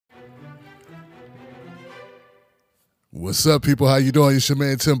What's up, people? How you doing? It's your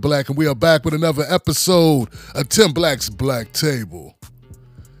man, Tim Black, and we are back with another episode of Tim Black's Black Table.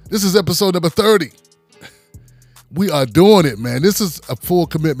 This is episode number 30. We are doing it, man. This is a full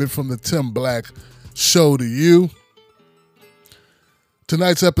commitment from the Tim Black Show to you.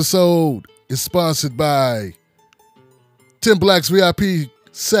 Tonight's episode is sponsored by Tim Black's VIP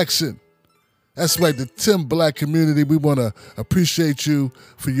section. That's right, the Tim Black community. We want to appreciate you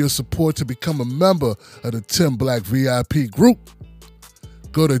for your support to become a member of the Tim Black VIP group.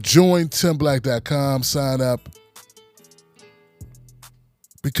 Go to jointimblack.com, sign up,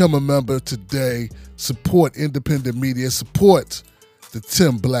 become a member today, support independent media, support the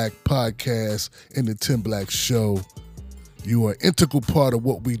Tim Black podcast and the Tim Black Show. You are an integral part of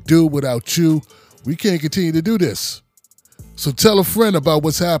what we do. Without you, we can't continue to do this. So tell a friend about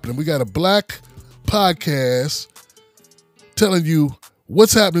what's happening. We got a black podcast telling you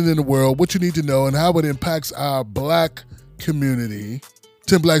what's happening in the world, what you need to know, and how it impacts our black community.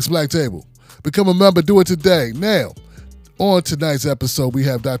 Tim Black's Black Table. Become a member. Do it today. Now, on tonight's episode, we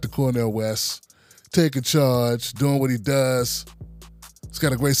have Dr. Cornel West taking charge, doing what he does. He's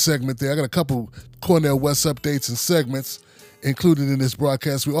got a great segment there. I got a couple Cornel West updates and segments included in this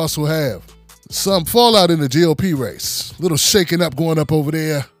broadcast. We also have some fallout in the GOP race. A little shaking up going up over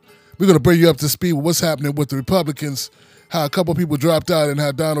there. We're going to bring you up to speed with what's happening with the Republicans, how a couple people dropped out, and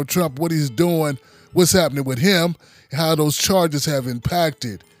how Donald Trump, what he's doing, what's happening with him, and how those charges have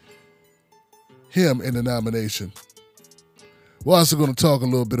impacted him in the nomination. We're also going to talk a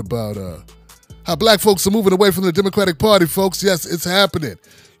little bit about how black folks are moving away from the Democratic Party, folks. Yes, it's happening.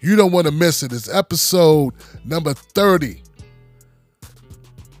 You don't want to miss it. It's episode number 30.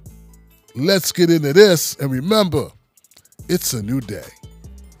 Let's get into this, and remember, it's a new day.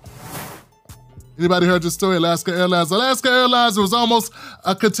 Anybody heard this story? Alaska Airlines. Alaska Airlines, it was almost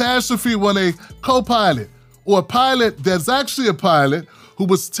a catastrophe when a co-pilot, or a pilot that's actually a pilot, who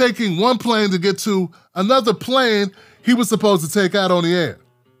was taking one plane to get to another plane he was supposed to take out on the air.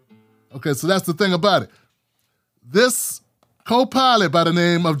 Okay, so that's the thing about it. This co-pilot by the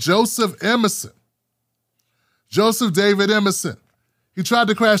name of Joseph David Emerson, he tried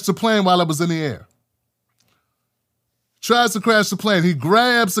to crash the plane while it was in the air. Tries to crash the plane. He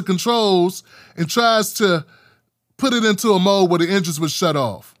grabs the controls and tries to put it into a mode where the engines would shut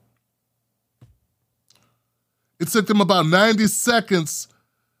off. It took them about 90 seconds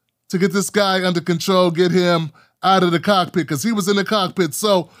to get this guy under control, get him out of the cockpit, because he was in the cockpit.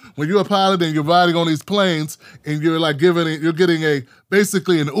 So when you're a pilot and you're riding on these planes and you're like you're getting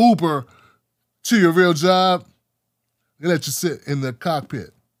basically an Uber to your real job, they let you sit in the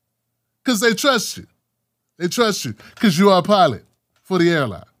cockpit because they trust you. They trust you because you are a pilot for the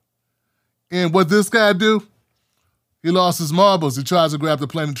airline. And what this guy do? He lost his marbles. He tries to grab the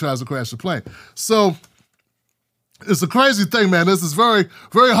plane and tries to crash the plane. So it's a crazy thing, man. This is very,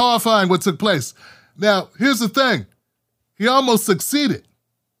 very horrifying what took place. Now, here's the thing. He almost succeeded,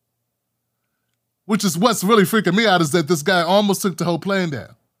 which is what's really freaking me out, is that this guy almost took the whole plane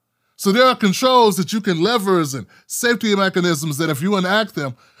down. So there are controls that you can leverage and safety mechanisms that if you enact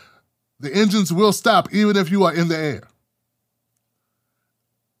them, the engines will stop even if you are in the air.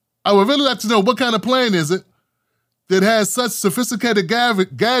 I would really like to know what kind of plane is it that has such sophisticated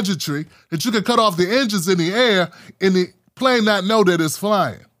gadgetry that you can cut off the engines in the air and the plane not know that it's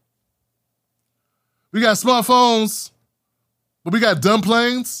flying. We got smartphones, but we got dumb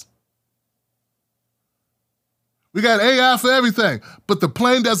planes. We got AI for everything, but the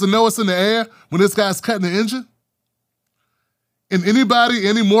plane doesn't know it's in the air when this guy's cutting the engine. And anybody,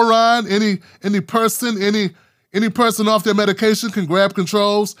 any moron, any person off their medication can grab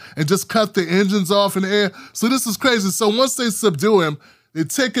controls and just cut the engines off in the air. So this is crazy. So once they subdue him, they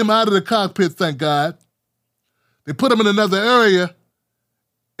take him out of the cockpit, thank God. They put him in another area,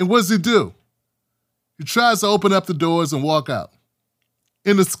 and what does he do? He tries to open up the doors and walk out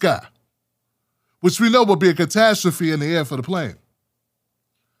in the sky, which we know will be a catastrophe in the air for the plane.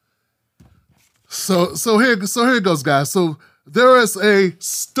 So here it goes, guys. So there is a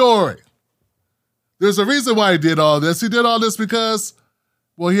story. There's a reason why he did all this. He did all this because,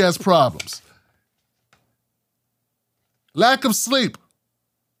 well, he has problems. Lack of sleep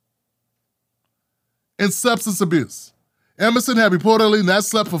and substance abuse. Emerson had reportedly not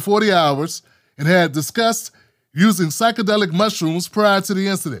slept for 40 hours and had discussed using psychedelic mushrooms prior to the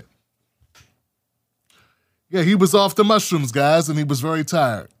incident. Yeah, he was off the mushrooms, guys, and he was very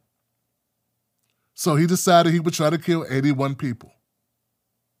tired. So he decided he would try to kill 81 people.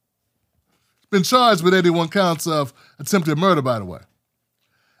 Been charged with 81 counts of attempted murder, by the way.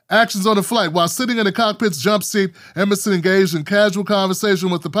 Actions on the flight. While sitting in the cockpit's jump seat, Emerson engaged in casual conversation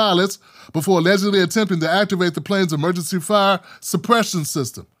with the pilots before allegedly attempting to activate the plane's emergency fire suppression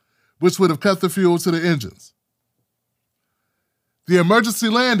system, which would have cut the fuel to the engines. The emergency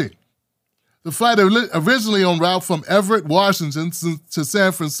landing. The flight originally en route from Everett, Washington to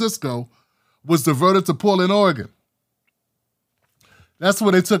San Francisco was diverted to Portland, Oregon. That's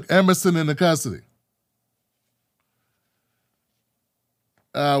where they took Emerson into custody.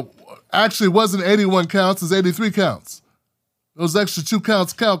 Actually, it wasn't 81 counts, it's 83 counts. Those extra 2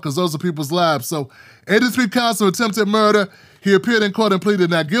 counts count because those are people's lives. So 83 counts of attempted murder. He appeared in court and pleaded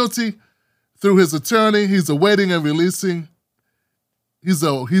not guilty. Through his attorney, he's awaiting a release hearing.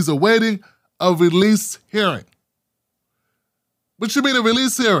 What you mean a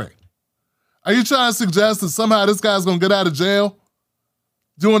release hearing? Are you trying to suggest that somehow this guy's going to get out of jail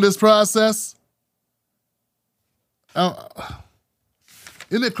during this process?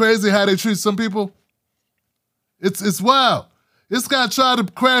 Isn't it crazy how they treat some people? It's wild. This guy tried to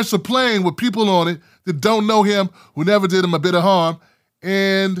crash a plane with people on it that don't know him, who never did him a bit of harm,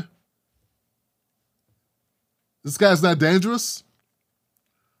 and this guy's not dangerous?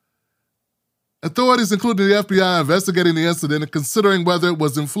 Authorities, including the FBI, are investigating the incident and considering whether it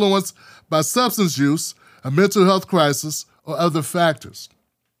was influenced by substance use, a mental health crisis, or other factors.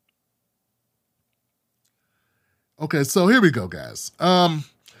 Okay, so here we go, guys.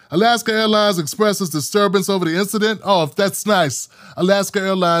 Alaska Airlines expresses disturbance over the incident. Oh, that's nice. Alaska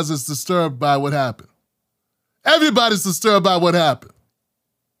Airlines is disturbed by what happened. Everybody's disturbed by what happened.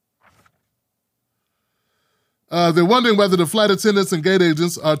 They're wondering whether the flight attendants and gate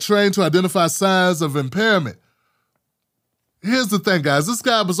agents are trained to identify signs of impairment. Here's the thing, guys. This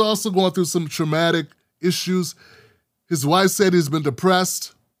guy was also going through some traumatic issues. His wife said he's been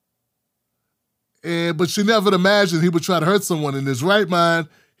depressed. But she never imagined he would try to hurt someone. In his right mind,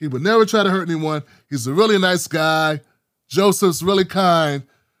 he would never try to hurt anyone. He's a really nice guy. Joseph's really kind.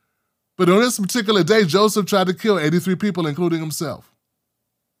 But on this particular day, Joseph tried to kill 83 people, including himself.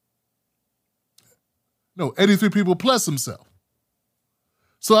 No, 83 people plus himself.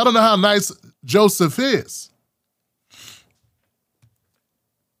 So I don't know how nice Joseph is.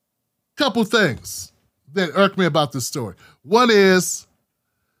 Couple things that irk me about this story. One is,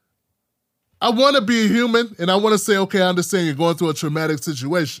 I want to be human, and I want to say, okay, I understand you're going through a traumatic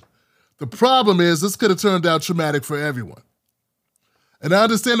situation. The problem is, this could have turned out traumatic for everyone. And I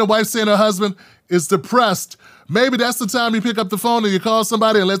understand the wife saying her husband is depressed. Maybe that's the time you pick up the phone and you call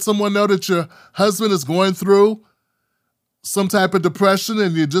somebody and let someone know that your husband is going through some type of depression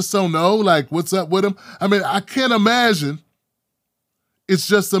and you just don't know, like, what's up with him. I mean, I can't imagine it's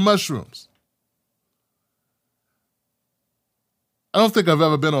just the mushrooms. I don't think I've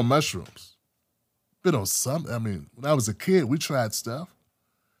ever been on mushrooms. Been on some, I mean, when I was a kid, we tried stuff.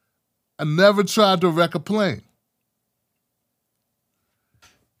 I never tried to wreck a plane.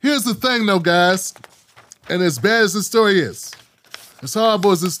 Here's the thing, though, guys, and as bad as this story is, as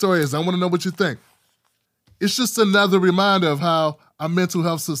horrible as this story is, I want to know what you think. It's just another reminder of how our mental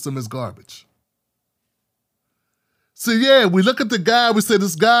health system is garbage. So, yeah, we look at the guy, we say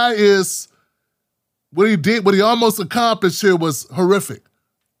this guy is, what he did, what he almost accomplished here was horrific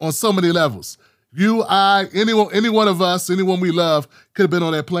on so many levels. You, I, anyone, any one of us, anyone we love could have been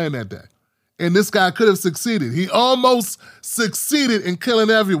on that plane that day. And this guy could have succeeded. He almost succeeded in killing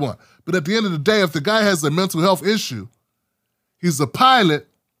everyone. But at the end of the day, if the guy has a mental health issue, he's a pilot,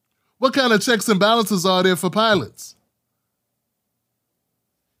 what kind of checks and balances are there for pilots?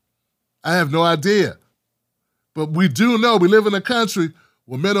 I have no idea. But we do know we live in a country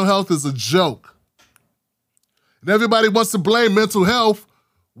where mental health is a joke. And everybody wants to blame mental health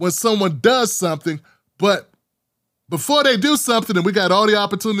when someone does something, but before they do something, and we got all the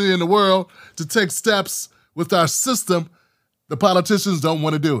opportunity in the world to take steps with our system, the politicians don't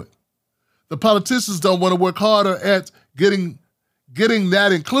want to do it. The politicians don't want to work harder at getting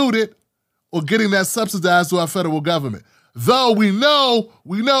that included or getting that subsidized to our federal government. Though we know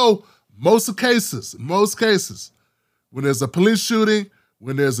most cases, when there's a police shooting,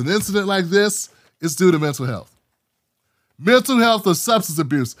 when there's an incident like this, it's due to mental health. Mental health or substance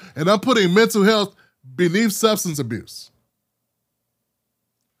abuse. And I'm putting mental health beneath substance abuse.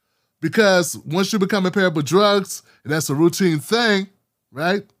 Because once you become impaired with drugs, and that's a routine thing,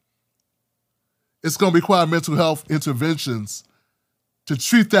 right? It's going to require mental health interventions to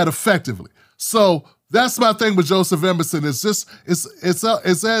treat that effectively. So that's my thing with Joseph Emerson. It's as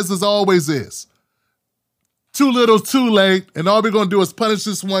it always is. Too little, too late, and all we're going to do is punish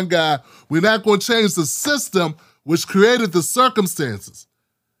this one guy. We're not going to change the system which created the circumstances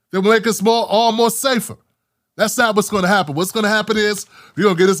that will make us all more safer. That's not what's going to happen. What's going to happen is we're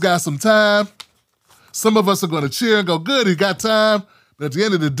going to give this guy some time. Some of us are going to cheer and go, good, he got time. But at the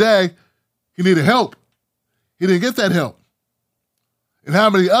end of the day, he needed help. He didn't get that help. And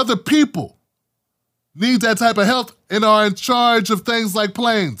how many other people need that type of help and are in charge of things like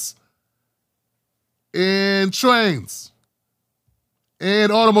planes and trains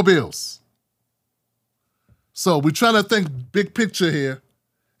and automobiles? So we're trying to think big picture here.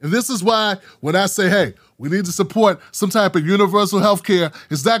 And this is why when I say, hey, we need to support some type of universal health care,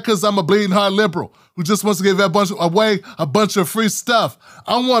 it's not because I'm a bleeding heart liberal who just wants to give away a bunch of free stuff.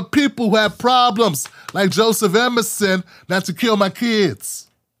 I want people who have problems like Joseph Emerson not to kill my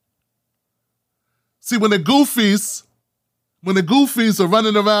kids. See, when the goofies are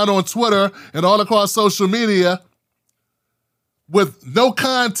running around on Twitter and all across social media with no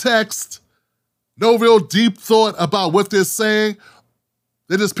context, no real deep thought about what they're saying,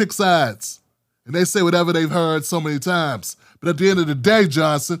 they just pick sides. And they say whatever they've heard so many times. But at the end of the day,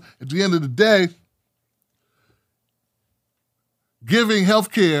 Johnson, at the end of the day, giving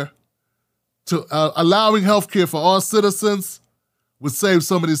health care, allowing health care for all citizens would save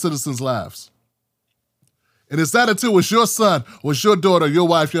so many citizens' lives. And it's not until it's your son or it's your daughter, your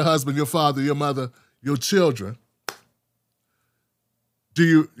wife, your husband, your father, your mother, your children, do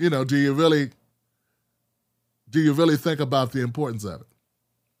you really think about the importance of it?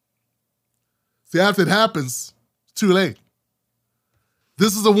 See, after it happens, it's too late.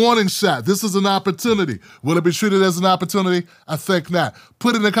 This is a warning shot. This is an opportunity. Will it be treated as an opportunity? I think not.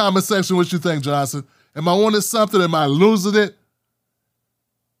 Put in the comment section what you think, Johnson. Am I wanting something? Am I losing it?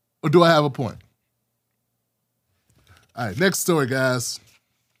 Or do I have a point? All right, next story, guys.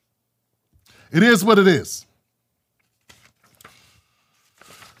 It is what it is.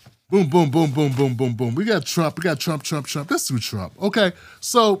 Boom, boom, boom, boom, boom, boom, boom. We got Trump. Let's do Trump. Okay,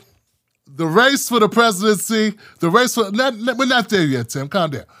 so the race for the presidency, we're not there yet, Tim.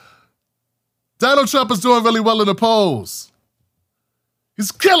 Calm down. Donald Trump is doing really well in the polls. He's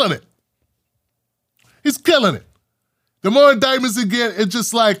killing it. The more indictments he get, it's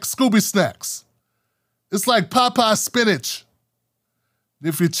just like Scooby snacks. It's like Popeye spinach.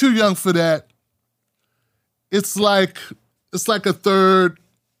 If you're too young for that, it's like a third,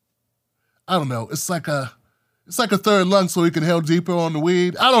 I don't know, it's like a third lung so he can held deeper on the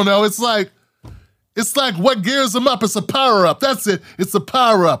weed. I don't know, it's like what gears him up. It's a power-up. That's it. It's a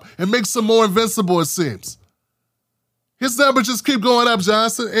power-up. It makes him more invincible, it seems. His numbers just keep going up,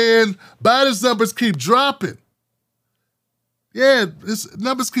 Johnson, and Biden's numbers keep dropping. Yeah, his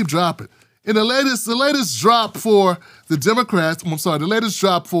numbers keep dropping. And the latest drop for the Democrats, the latest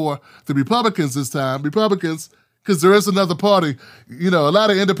drop for the Republicans this time, because there is another party. A lot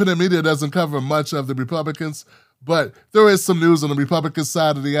of independent media doesn't cover much of the Republicans, but there is some news on the Republican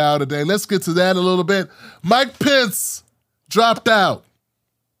side of the aisle today. Let's get to that a little bit. Mike Pence dropped out.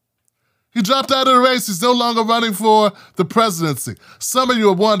 He dropped out of the race. He's no longer running for the presidency. Some of you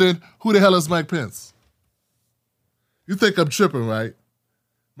are wondering, who the hell is Mike Pence? You think I'm tripping, right?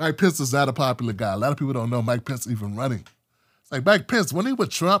 Mike Pence is not a popular guy. A lot of people don't know Mike Pence even running. It's like, Mike Pence, wasn't he with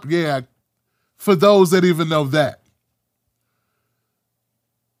Trump? Yeah, for those that even know that.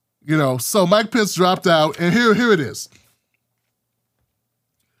 So Mike Pence dropped out, and here it is.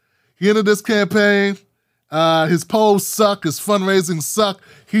 He entered this campaign. His polls suck. His fundraising suck.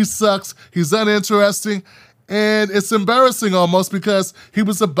 He sucks. He's uninteresting. And it's embarrassing almost because he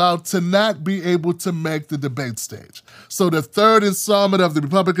was about to not be able to make the debate stage. So the third installment of the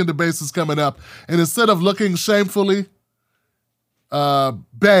Republican debates is coming up. And instead of looking shamefully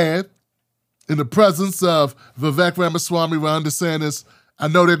bad in the presence of Vivek Ramaswamy, Ron DeSantis, I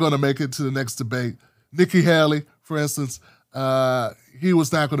know they're going to make it to the next debate. Nikki Haley, for instance, he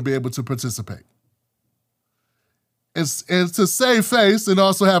was not going to be able to participate. And to save face and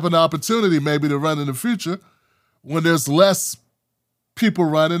also have an opportunity maybe to run in the future, when there's less people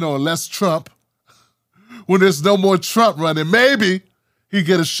running or less Trump, when there's no more Trump running, maybe he'd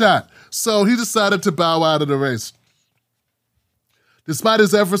get a shot. So he decided to bow out of the race. Despite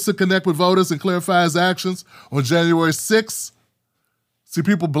his efforts to connect with voters and clarify his actions on January 6th,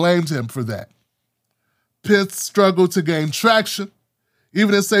 people blamed him for that. Pence struggled to gain traction,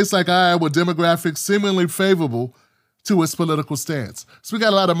 even in states like Iowa, with demographics seemingly favorable to his political stance. So we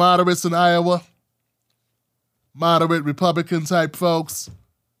got a lot of moderates in Iowa, moderate Republican-type folks.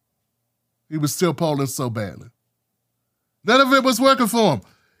 He was still polling so badly. None of it was working for him.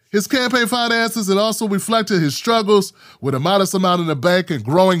 His campaign finances had also reflected his struggles with a modest amount in the bank and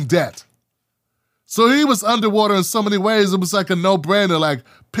growing debt. So he was underwater in so many ways, it was like a no-brainer, like,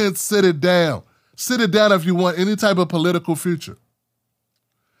 Pence, sit it down. Sit it down if you want any type of political future.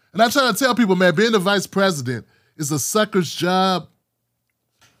 And I try to tell people, man, being the vice president is a sucker's job.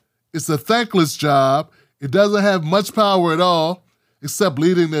 It's a thankless job. It doesn't have much power at all, except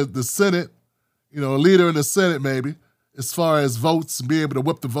leading the Senate, a leader in the Senate maybe, as far as votes and being able to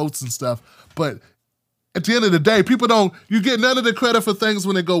whip the votes and stuff. But at the end of the day, you get none of the credit for things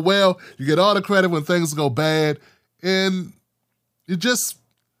when they go well. You get all the credit when things go bad. And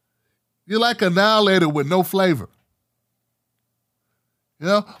you're like annihilated with no flavor.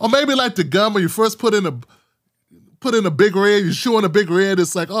 Or maybe like the gum when you first put in a Big Red, you chew on a Big Red,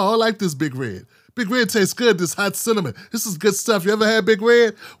 it's like, oh, I like this Big Red. Big Red tastes good, this hot cinnamon. This is good stuff. You ever had Big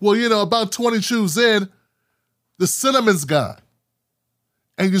Red? Well, about 20 chews in, the cinnamon's gone.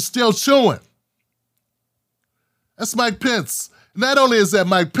 And you're still chewing. That's Mike Pence. Not only is that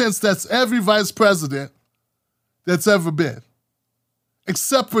Mike Pence, that's every vice president that's ever been.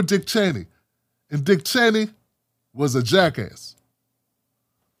 Except for Dick Cheney. And Dick Cheney was a jackass.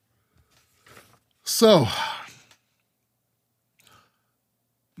 So,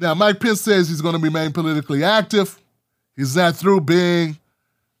 now Mike Pence says he's going to remain politically active. He's not through being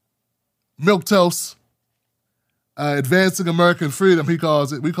milquetoast, advancing American freedom, he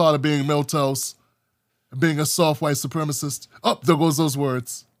calls it. We call it being milquetoast, being a soft white supremacist. Oh, there goes those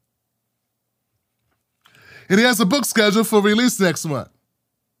words. And he has a book scheduled for release next month.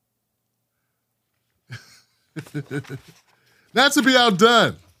 Not to be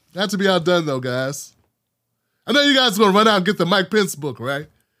outdone. Not to be outdone, though, guys. I know you guys are going to run out and get the Mike Pence book, right?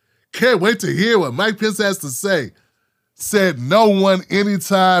 Can't wait to hear what Mike Pence has to say. Said no one,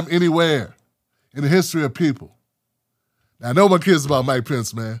 anytime, anywhere in the history of people. Now, no one cares about Mike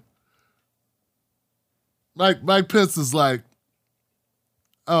Pence, man. Mike Pence is like,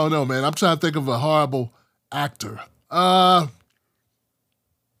 I don't know, man. I'm trying to think of a horrible actor. God,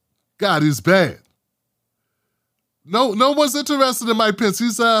 he's bad. No one's interested in Mike Pence.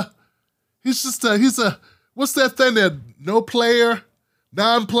 He's what's that thing that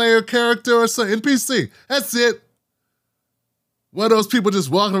non-player character or something? NPC. That's it. One of those people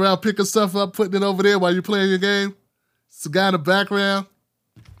just walking around picking stuff up, putting it over there while you're playing your game. It's the guy in the background.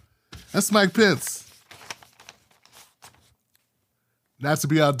 That's Mike Pence. Not to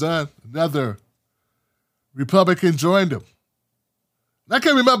be outdone, another Republican joined him. I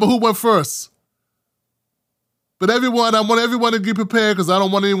can't remember who went first. But I want everyone to be prepared because I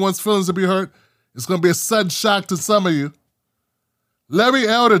don't want anyone's feelings to be hurt. It's going to be a sudden shock to some of you. Larry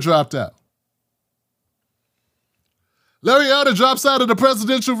Elder dropped out. Larry Elder drops out of the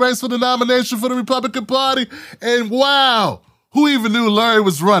presidential race for the nomination for the Republican Party. And wow, who even knew Larry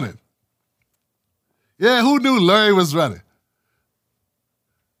was running? Yeah, who knew Larry was running?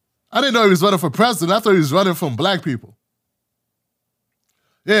 I didn't know he was running for president. I thought he was running from black people.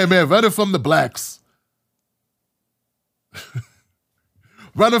 Yeah, man, running from the blacks.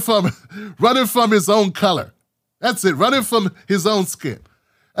 running from his own color. That's it, running from his own skin.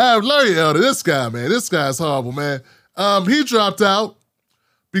 Larry Elder, this guy's horrible, man. He dropped out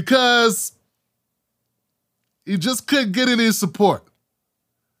because he just couldn't get any support.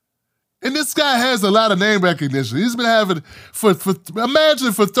 And this guy has a lot of name recognition. He's been having,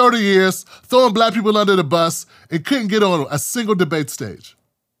 imagine for 30 years, throwing black people under the bus and couldn't get on a single debate stage.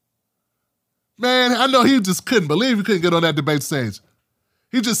 Man, I know he just couldn't believe he couldn't get on that debate stage.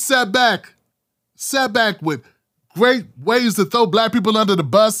 He just sat back with great ways to throw black people under the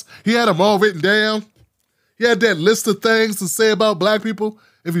bus. He had them all written down. He had that list of things to say about black people.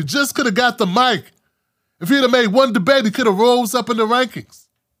 If he just could have got the mic, if he'd have made one debate, he could have rose up in the rankings.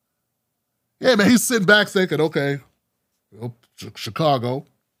 Yeah, man, he's sitting back thinking, okay, Chicago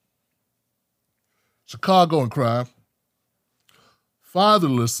and crime,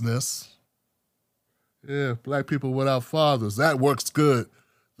 fatherlessness. Yeah, black people without fathers. That works good.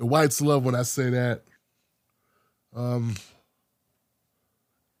 The whites love when I say that.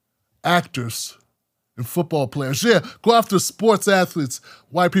 Actors and football players. Yeah, go after sports athletes.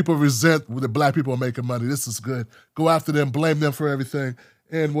 White people resent when the black people are making money. This is good. Go after them, blame them for everything.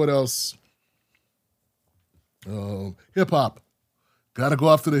 And what else? Hip-hop. Gotta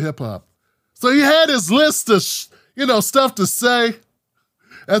go after the hip-hop. So he had his list of, stuff to say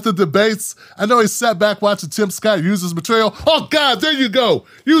at the debates. I know he sat back watching Tim Scott use his material. Oh, God, there you go.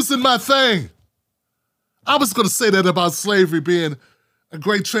 Using my thing. I was going to say that about slavery being a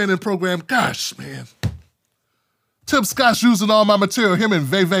great training program. Gosh, man. Tim Scott's using all my material, him and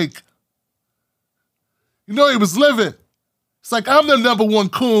Vivek. He was living. It's like, I'm the number one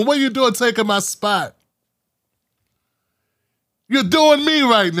coon. What are you doing taking my spot? You're doing me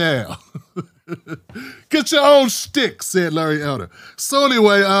right now. Get your own shtick, said Larry Elder. So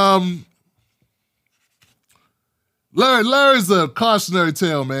anyway, Larry's a cautionary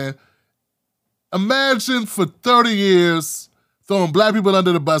tale, man. Imagine for 30 years throwing black people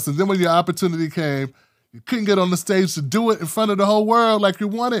under the bus, and then when your opportunity came, you couldn't get on the stage to do it in front of the whole world like you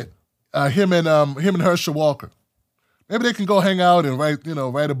wanted. Him and Herschel Walker. Maybe they can go hang out and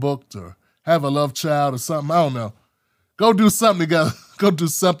write a book or have a love child or something. I don't know. Go do something together. Go do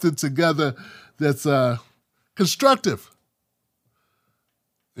something together that's constructive.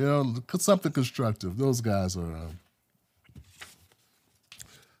 Something constructive. Those guys are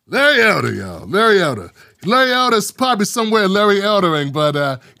Larry Elder, y'all. Larry Elder. Larry Elder's probably somewhere Larry Eldering,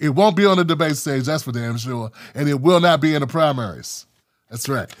 but it won't be on the debate stage, that's for damn sure. And it will not be in the primaries. That's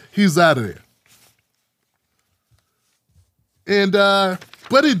right. He's out of there. And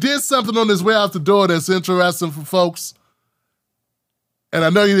but he did something on his way out the door that's interesting for folks. And I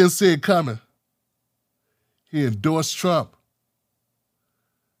know you didn't see it coming. He endorsed Trump.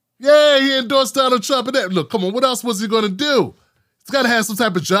 Yeah, he endorsed Donald Trump. And that, look, come on, what else was he going to do? He's got to have some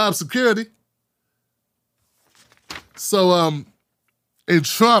type of job security. So, and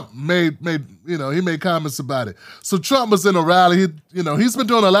Trump made comments about it. So Trump was in a rally. He's been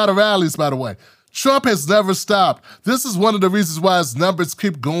doing a lot of rallies, by the way. Trump has never stopped. This is one of the reasons why his numbers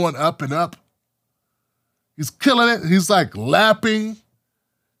keep going up and up. He's killing it. He's like lapping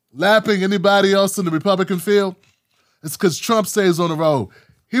anybody else in the Republican field. It's because Trump stays on the road.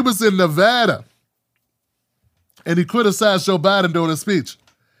 He was in Nevada, and he criticized Joe Biden during his speech.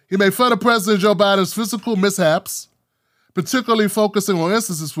 He made fun of President Joe Biden's physical mishaps, particularly focusing on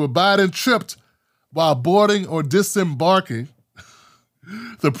instances where Biden tripped while boarding or disembarking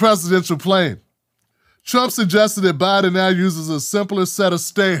the presidential plane. Trump suggested that Biden now uses a simpler set of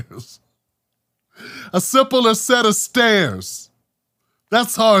stairs. A simpler set of stairs.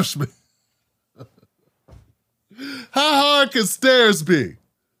 That's harsh, man. How hard can stairs be?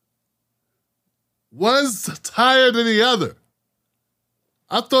 One's higher than the other.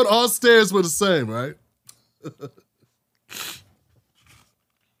 I thought all stairs were the same, right?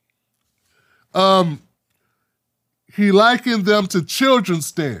 He likened them to children's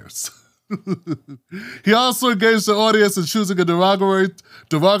stairs. He also engaged the audience in choosing a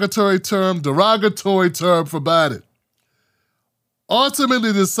derogatory term for Biden,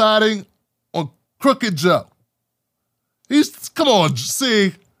 ultimately deciding on Crooked Joe. Come on,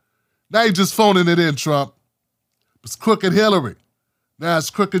 see, now you're just phoning it in, Trump. It's Crooked Hillary. Now it's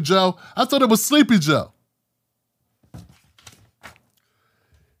Crooked Joe. I thought it was Sleepy Joe.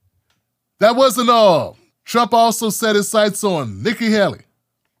 That wasn't all. Trump also set his sights on Nikki Haley.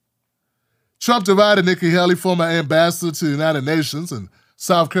 Trump derided Nikki Haley, former ambassador to the United Nations and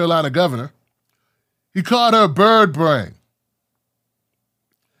South Carolina governor. He called her bird brain.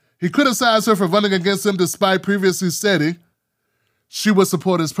 He criticized her for running against him despite previously stating she would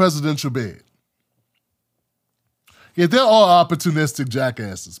support his presidential bid. Yeah, they're all opportunistic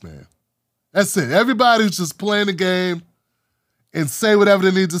jackasses, man. That's it. Everybody's just playing the game and say whatever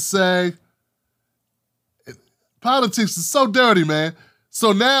they need to say. Politics is so dirty, man.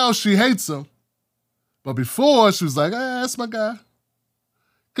 So now she hates him. But before, she was like, that's my guy.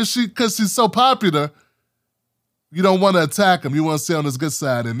 Because she's so popular, you don't want to attack him. You want to stay on his good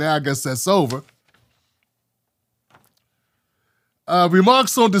side. And now I guess that's over.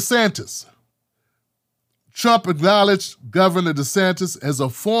 Remarks on DeSantis. Trump acknowledged Governor DeSantis as a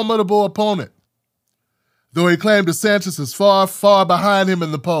formidable opponent, though he claimed DeSantis is far, far behind him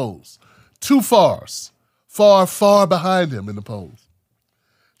in the polls. Too fars. Far, far behind him in the polls.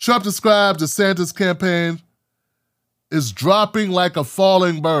 Trump described DeSantis' campaign as dropping like a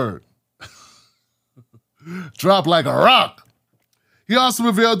falling bird. Drop like a rock. He also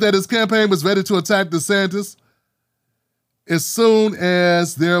revealed that his campaign was ready to attack DeSantis as soon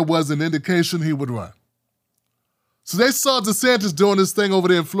as there was an indication he would run. So they saw DeSantis doing this thing over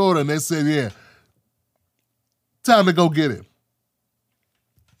there in Florida, and they said, yeah, time to go get him.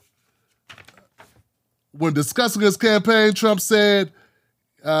 When discussing his campaign, Trump said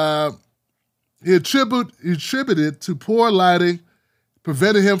he attributed to poor lighting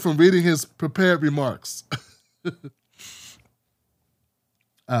prevented him from reading his prepared remarks.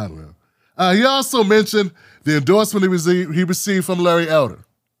 I don't know. He also mentioned the endorsement he received from Larry Elder.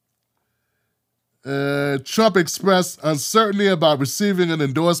 Trump expressed uncertainty about receiving an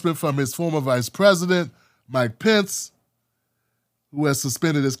endorsement from his former vice president, Mike Pence, who has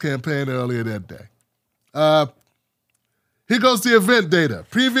suspended his campaign earlier that day. Here goes the event data.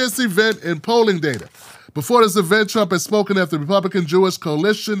 Previous event and polling data. Before this event, Trump had spoken at the Republican Jewish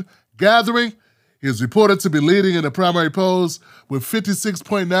Coalition gathering. He is reported to be leading in the primary polls with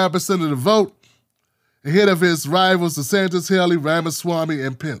 56.9% of the vote, ahead of his rivals DeSantis, Haley, Ramaswamy,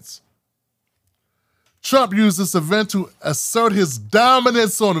 and Pence. Trump used this event to assert his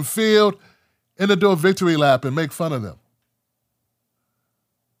dominance on the field and to do a victory lap and make fun of them.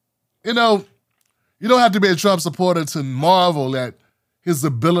 You know, you don't have to be a Trump supporter to marvel at his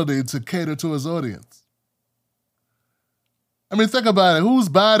ability to cater to his audience. I mean, think about it. Who's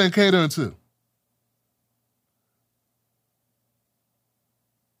Biden catering to?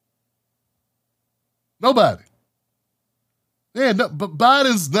 Nobody. Yeah, no, but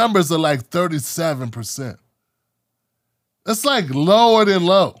Biden's numbers are like 37%. That's like lower than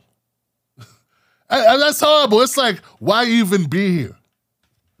low. And that's horrible. It's like, why even be here?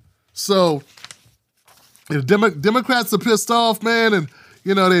 So, if Democrats are pissed off, man, and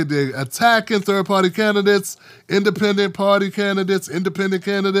they're attacking third-party candidates, independent party candidates, independent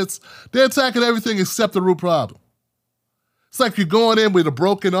candidates. They're attacking everything except the root problem. It's like you're going in with a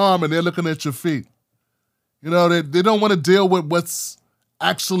broken arm and they're looking at your feet. They don't want to deal with what's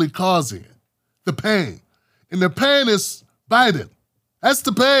actually causing it, the pain. And the pain is Biden. That's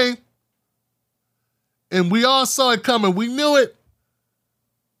the pain. And we all saw it coming. We knew it.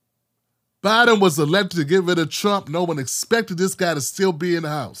 Biden was elected to get rid of Trump. No one expected this guy to still be in the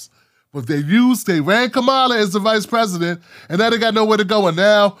House. But they ran Kamala as the vice president, and now they got nowhere to go. And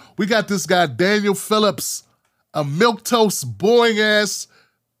now we got this guy, Daniel Phillips, a milquetoast, boring-ass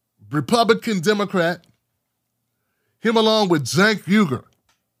Republican Democrat. Him along with Cenk Uygur.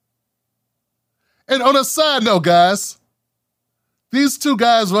 And on a side note, guys, these two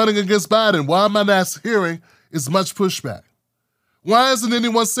guys running against Biden, why am I not hearing as much pushback? Why isn't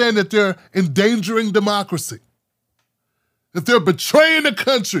anyone saying that they're endangering democracy? That they're betraying the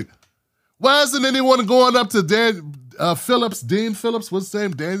country? Why isn't anyone going up to Dean Phillips, what's his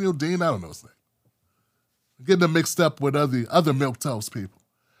name? Daniel Dean? I don't know his name. I'm getting them mixed up with other milquetoast people.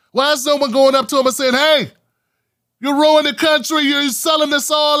 Why is no one going up to him and saying, hey, you're ruining the country, you're selling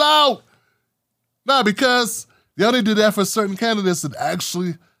us all out? No, because they only do that for certain candidates that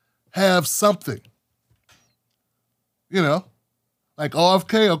actually have something. Like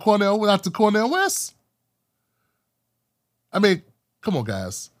RFK or Cornel, Dr. Cornel West. I mean, come on,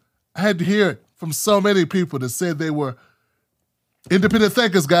 guys. I had to hear it from so many people that said they were independent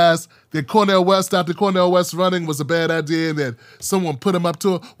thinkers, guys, that Dr. Cornel West running was a bad idea and that someone put him up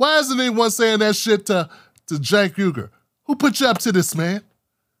to it. Why isn't anyone saying that shit to Cenk Uygur? Who put you up to this, man?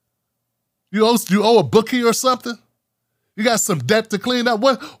 You owe a bookie or something? You got some debt to clean up?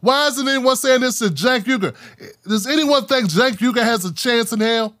 Why isn't anyone saying this to Cenk Uygur? Does anyone think Cenk Uygur has a chance in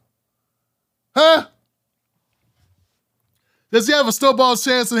hell? Huh? Does he have a snowball's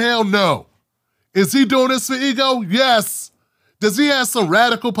chance in hell? No. Is he doing this for ego? Yes. Does he have some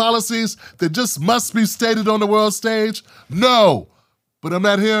radical policies that just must be stated on the world stage? No. But I'm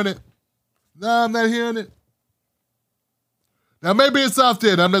not hearing it. No, I'm not hearing it. Now, maybe it's out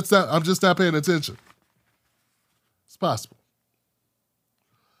there and I'm just not paying attention. It's possible.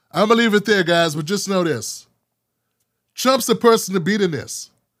 I'm going to leave it there, guys, but just know this. Trump's the person to beat in this.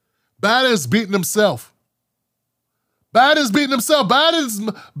 Biden's beating himself. Biden's beating himself.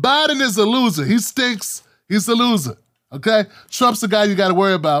 Biden is a loser. He stinks. He's a loser, okay? Trump's the guy you got to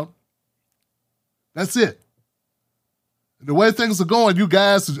worry about. That's it. And the way things are going, you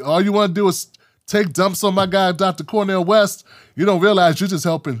guys, all you want to do is take dumps on my guy, Dr. Cornel West. You don't realize you're just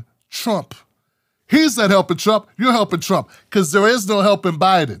helping Trump. He's not helping Trump. You're helping Trump because there is no helping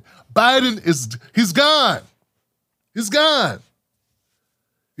Biden. He's gone. He's gone.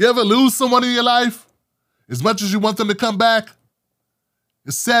 You ever lose someone in your life? As much as you want them to come back,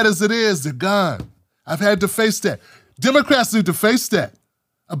 as sad as it is, they're gone. I've had to face that. Democrats need to face that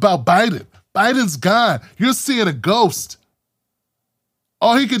about Biden. Biden's gone. You're seeing a ghost.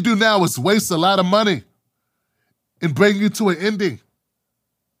 All he can do now is waste a lot of money and bring you to an ending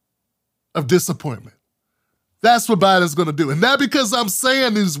of disappointment. That's what Biden's going to do. And not because I'm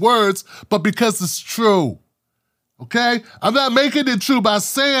saying these words, but because it's true. Okay? I'm not making it true by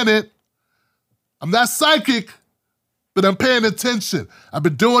saying it. I'm not psychic, but I'm paying attention. I've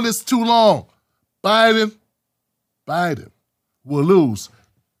been doing this too long. Biden will lose.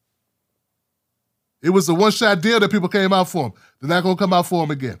 It was a one-shot deal that people came out for him. They're not going to come out for him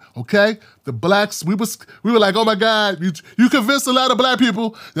again, okay? The blacks, we were like, oh my God, you convinced a lot of black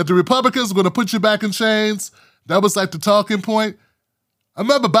people that the Republicans were going to put you back in chains. That was like the talking point. I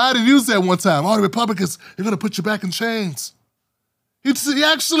remember Biden used that one time. All the Republicans, they're going to put you back in chains. He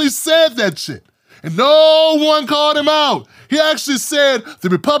actually said that shit. And no one called him out. He actually said the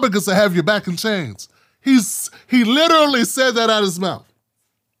Republicans will have you back in chains. He literally said that out of his mouth.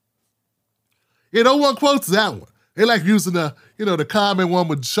 No one quotes that one. They like using the common one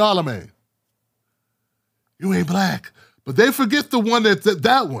with Charlemagne. You ain't black. But they forget the one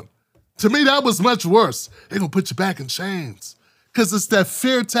that one. To me, that was much worse. They're going to put you back in chains. Because it's that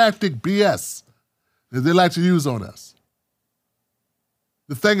fear tactic BS that they like to use on us.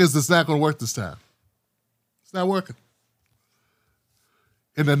 The thing is, it's not going to work this time. It's not working.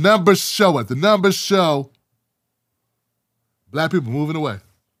 And the numbers show it. The numbers show black people moving away.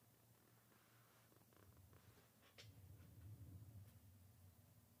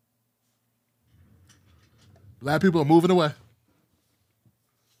 Black people are moving away.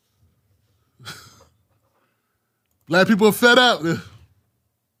 Black people are fed up.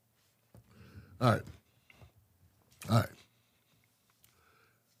 All right.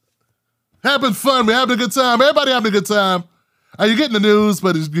 Having fun. We're having a good time. Everybody having a good time. Are you getting the news,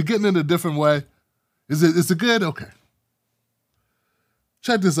 but you're getting it in a different way? Is it good? Okay.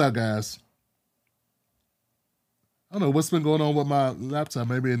 Check this out, guys. I don't know what's been going on with my laptop.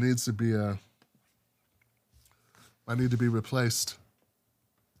 Maybe it needs to be might need to be replaced.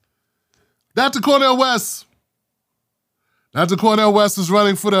 Dr. Cornel West. Dr. Cornel West is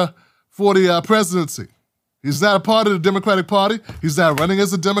running for the presidency. He's not a part of the Democratic Party. He's not running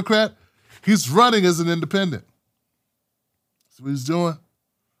as a Democrat. He's running as an independent. That's what he's doing.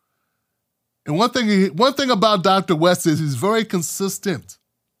 And one thing about Dr. West is he's very consistent.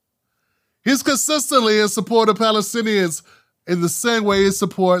 He's consistently in support of Palestinians in the same way he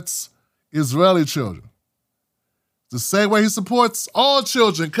supports Israeli children. The same way he supports all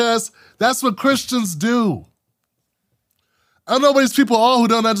children, because that's what Christians do. I don't know these people who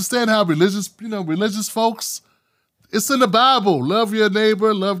don't understand how religious folks, it's in the Bible. Love your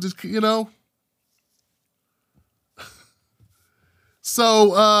neighbor, love this,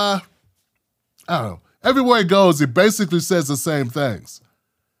 So, I don't know. Everywhere he goes, he basically says the same things.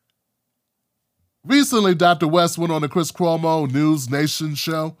 Recently, Dr. West went on the Chris Cuomo News Nation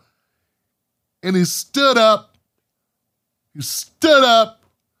show, and he stood up. He stood up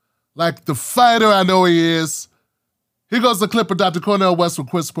like the fighter I know he is. Here goes the clip of Dr. Cornel West with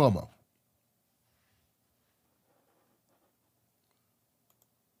Chris Cuomo.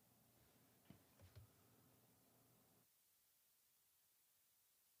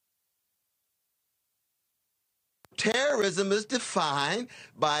 Terrorism is defined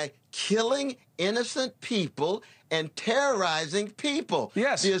by killing innocent people and terrorizing people.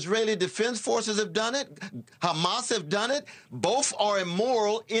 Yes. The Israeli Defense Forces have done it. Hamas have done it. Both are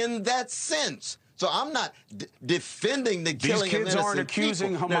immoral in that sense. So I'm not defending the killing of innocent people. These kids aren't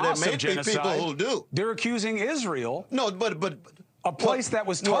accusing Hamas of genocide. People who do. They're accusing Israel. No, but a place that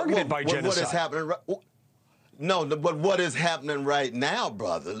was targeted by genocide. What is happening? No, but what is happening right now,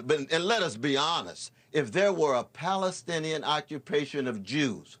 brother? And let us be honest. If there were a Palestinian occupation of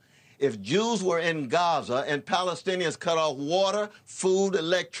Jews, if Jews were in Gaza and Palestinians cut off water, food,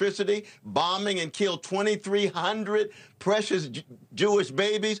 electricity, bombing and killed 2,300 precious Jewish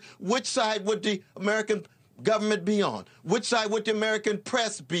babies, which side would the American government be on? Which side would the American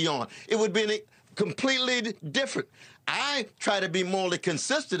press be on? It would be completely different. I try to be morally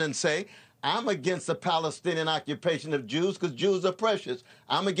consistent and say, I'm against the Palestinian occupation of Jews because Jews are precious.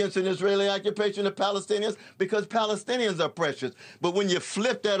 I'm against an Israeli occupation of Palestinians because Palestinians are precious. But when you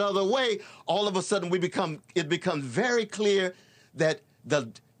flip that other way, all of a sudden it becomes very clear that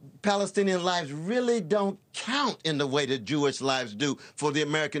the Palestinian lives really don't count in the way that Jewish lives do for the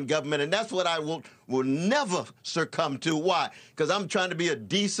American government. And that's what I will never succumb to. Why? Because I'm trying to be a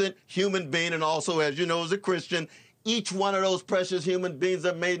decent human being, and also, as you know, as a Christian, each one of those precious human beings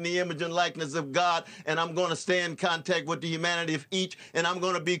are made in the image and likeness of God, and I'm going to stay in contact with the humanity of each, and I'm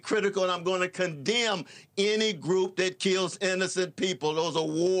going to be critical, and I'm going to condemn any group that kills innocent people. Those are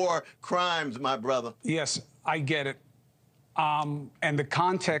war crimes, my brother. Yes, I get it. And the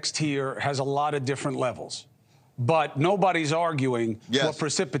context here has a lot of different levels. But nobody's arguing what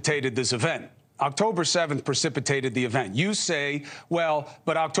precipitated this event. October 7th precipitated the event. You say, well,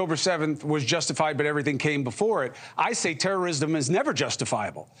 but October 7th was justified, but everything came before it. I say terrorism is never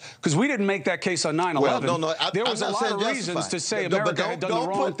justifiable because we didn't make that case on 9/11. Well, there was a lot of reasons to say America had done the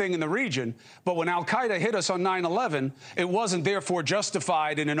wrong thing in the region. But when al-Qaeda hit us on 9/11, it wasn't therefore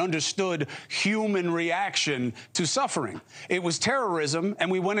justified in an understood human reaction to suffering. It was terrorism,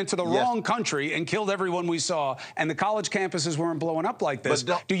 and we went into the wrong country and killed everyone we saw, and the college campuses weren't blowing up like this.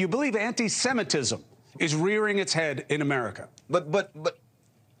 Do you believe anti-Semitism is rearing its head in America? But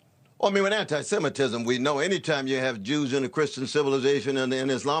I mean, with anti-Semitism, we know anytime you have Jews in a Christian civilization and in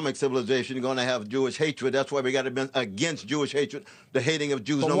Islamic civilization, you're going to have Jewish hatred. That's why we got to be against Jewish hatred, the hating of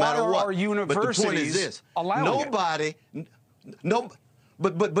Jews, no matter what. Our universities but the point is this: nobody,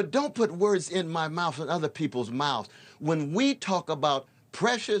 but don't put words in my mouth and other people's mouths. When we talk about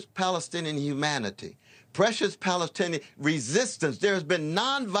precious Palestinian humanity, precious Palestinian resistance. There has been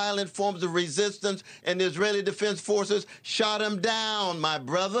nonviolent forms of resistance, and the Israeli Defense Forces shot him down, my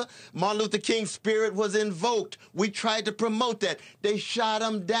brother. Martin Luther King's spirit was invoked. We tried to promote that. They shot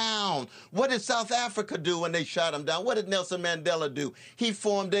him down. What did South Africa do when they shot him down? What did Nelson Mandela do? He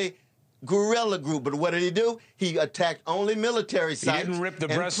formed a guerrilla group, but what did he do? He attacked only military sites. He didn't rip the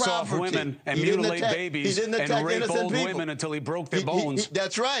breasts off women and mutilate babies and rape old women until he broke their bones.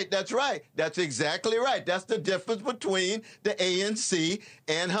 That's right. That's right. That's exactly right. That's the difference between the ANC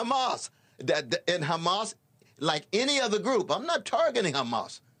and Hamas. And Hamas, like any other group, I'm not targeting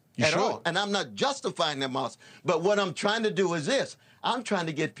Hamas at all, and I'm not justifying Hamas. But what I'm trying to do is this. I'm trying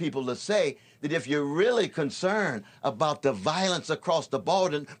to get people to say that if you're really concerned about the violence across the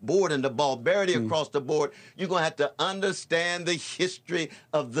board and the barbarity across the board, you're going to have to understand the history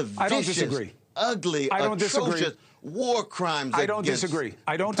of the vicious, ugly, atrocious war crimes I don't disagree.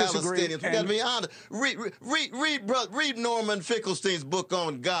 I don't disagree. We got to be honest. Read Norman Finkelstein's book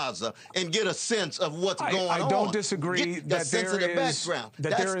on Gaza and get a sense of what's going on. I don't disagree that there is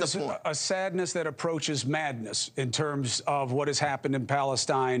point. A sadness that approaches madness in terms of what has happened in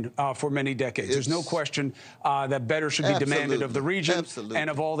Palestine for many decades. There's no question that better should be demanded of the region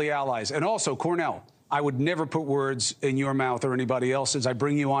and of all the allies. And also, Cornel, I would never put words in your mouth or anybody else's. I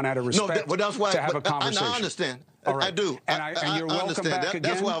bring you on out of respect to have a conversation. I understand. Right. I do. And you're welcome back again.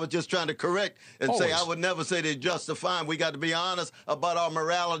 That's why I was just trying to correct and say I would never say they're justifying. We got to be honest about our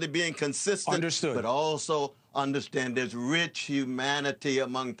morality being consistent. Understood. But also understand there's rich humanity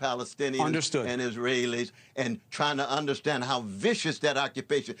among Palestinians and Israelis, and trying to understand how vicious that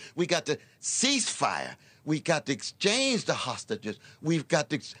occupation. We got to cease fire. We got to exchange the hostages. We've got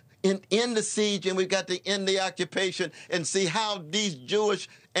to end the siege, and we've got to end the occupation and see how these Jewish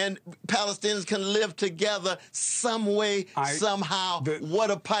and Palestinians can live together some way, somehow.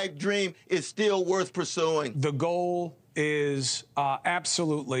 What a pipe dream is still worth pursuing. The goal is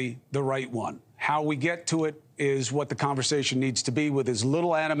absolutely the right one. How we get to it is what the conversation needs to be, with as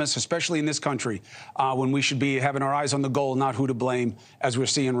little animus, especially in this country, when we should be having our eyes on the goal, not who to blame, as we're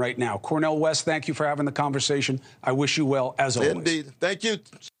seeing right now. Cornel West, thank you for having the conversation. I wish you well, as always. Indeed. Thank you.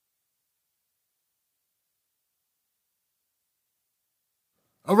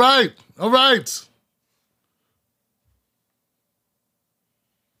 All right. All right.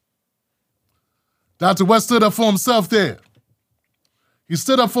 Dr. West stood up for himself there. He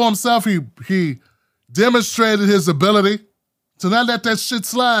stood up for himself. He demonstrated his ability to not let that shit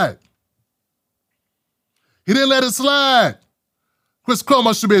slide. He didn't let it slide. Chris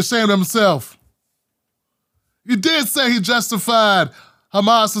Cuomo should be ashamed of himself. He did say he justified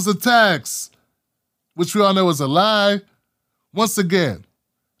Hamas's attacks, which we all know is a lie. Once again,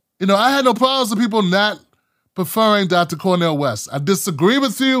 you know, I had no problems with people not preferring Dr. Cornel West. I disagree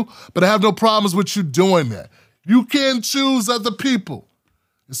with you, but I have no problems with you doing that. You can choose other people.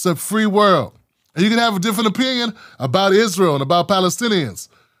 It's a free world. And you can have a different opinion about Israel and about Palestinians.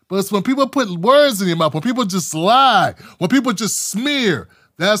 But it's when people put words in your mouth, when people just lie, when people just smear,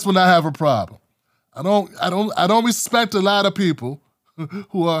 that's when I have a problem. I don't respect a lot of people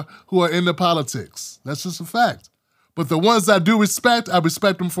who are into politics. That's just a fact. But the ones I do respect, I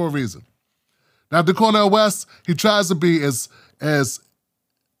respect them for a reason. Dr. Cornel West, he tries to be as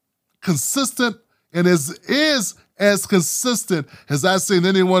consistent and is as consistent as I've seen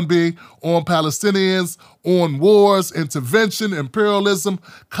anyone be on Palestinians, on wars, intervention, imperialism,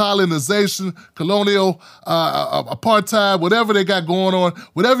 colonization, colonial apartheid, whatever they got going on,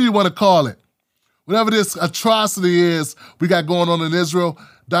 whatever you want to call it. Whatever this atrocity is we got going on in Israel,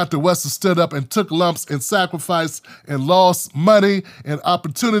 Dr. West has stood up and took lumps and sacrificed and lost money and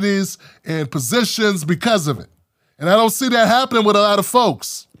opportunities and positions because of it. And I don't see that happening with a lot of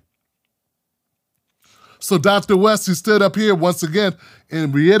folks. So Dr. West, he stood up here once again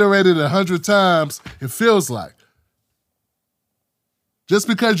and reiterated 100 times, it feels like. Just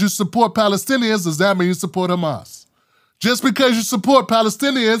because you support Palestinians, does that mean you support Hamas? Just because you support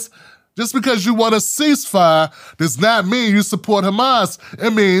Palestinians, just because you want a ceasefire, does not mean you support Hamas.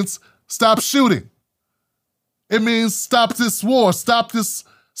 It means stop shooting. It means stop this war, stop this.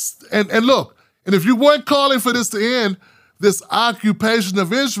 And look, and if you weren't calling for this to end, this occupation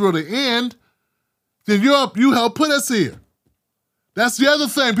of Israel to end, then you helped put us here. That's the other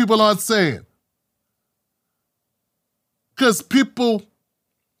thing people aren't saying. Because people,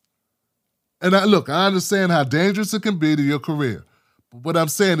 and I understand how dangerous it can be to your career. But what I'm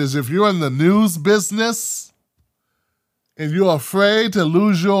saying is if you're in the news business and you're afraid to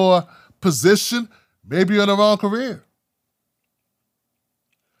lose your position, maybe you're in the wrong career.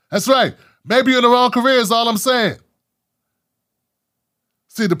 That's right. Maybe you're in the wrong career is all I'm saying.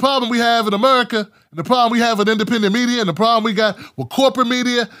 See, the problem we have in America, and the problem we have with independent media, and the problem we got with corporate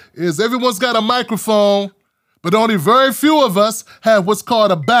media is everyone's got a microphone, but only very few of us have what's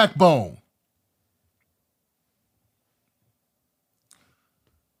called a backbone.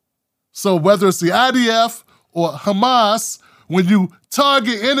 So whether it's the IDF or Hamas, when you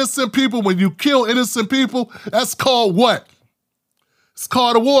target innocent people, when you kill innocent people, that's called what? It's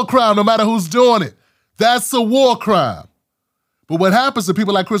called a war crime, no matter who's doing it. That's a war crime. But what happens to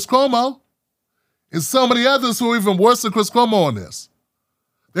people like Chris Cuomo and so many others who are even worse than Chris Cuomo on this?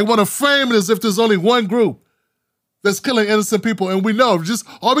 They want to frame it as if there's only one group that's killing innocent people, and we know, just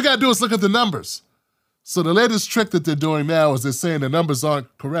all we got to do is look at the numbers. So the latest trick that they're doing now is they're saying the numbers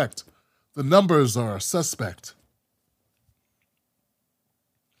aren't correct. The numbers are suspect.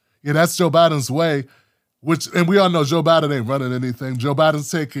 Yeah, that's Joe Biden's way, and we all know Joe Biden ain't running anything. Joe Biden's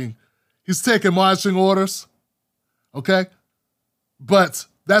taking marching orders, okay? But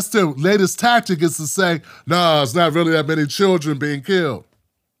that's their latest tactic, is to say, no, it's not really that many children being killed.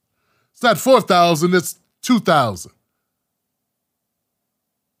 It's not 4,000, it's 2,000.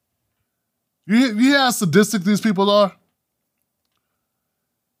 You hear how sadistic these people are?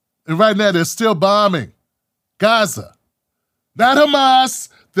 And right now, they're still bombing Gaza. Not Hamas,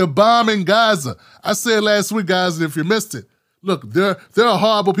 they're bombing Gaza. I said last week, guys, and if you missed it, look, there are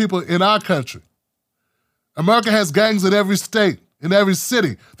horrible people in our country. America has gangs in every state, in every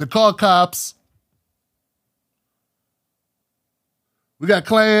city. They're called cops. We got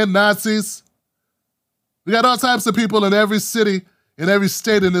Klan, Nazis. We got all types of people in every city, in every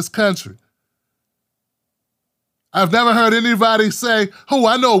state in this country. I've never heard anybody say, oh,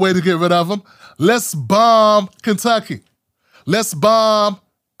 I know a way to get rid of them. Let's bomb Kentucky. Let's bomb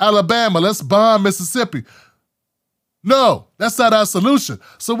Alabama. Let's bomb Mississippi. No, that's not our solution.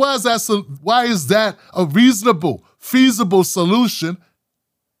 So why is that a reasonable, feasible solution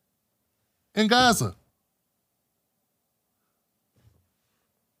in Gaza?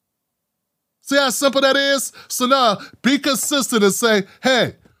 See how simple that is? So now, be consistent and say,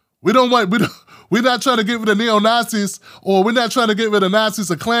 hey, we're not trying to get rid of neo-Nazis, or we're not trying to get rid of Nazis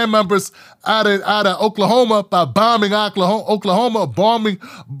or Klan members out of Oklahoma by bombing Oklahoma,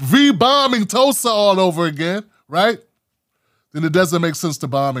 rebombing Tulsa all over again, right? Then it doesn't make sense to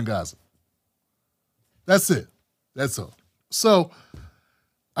bomb in Gaza. That's it. That's all. So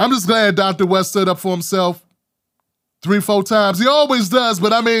I'm just glad Dr. West stood up for himself 3-4 times. He always does,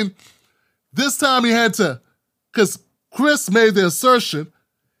 but I mean, this time he had to, because Chris made the assertion,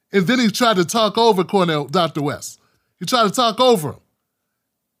 and then he tried to talk over Cornel, Dr. West. He tried to talk over him.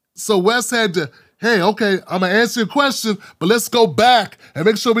 So West had to, hey, okay, I'm going to answer your question, but let's go back and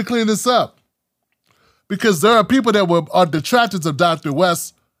make sure we clean this up. Because there are people that are detractors of Dr.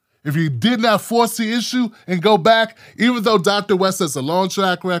 West. If you did not force the issue and go back, even though Dr. West has a long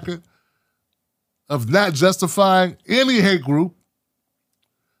track record of not justifying any hate group,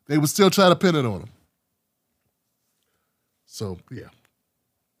 they would still try to pin it on him. So, yeah.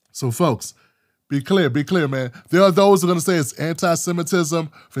 So, folks, be clear, man. There are those who are going to say it's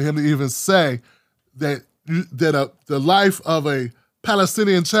anti-Semitism for him to even say that the life of a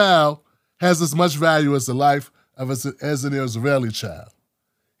Palestinian child has as much value as the life of as an Israeli child.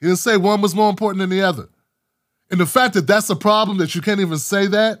 He didn't say one was more important than the other. And the fact that that's a problem, that you can't even say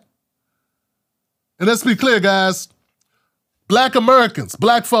that. And let's be clear, guys. Black Americans,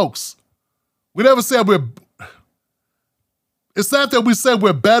 black folks, we never said it's not that we said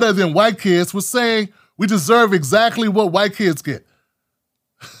we're better than white kids. We're saying we deserve exactly what white kids get,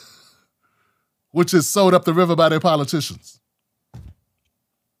 which is sold up the river by their politicians.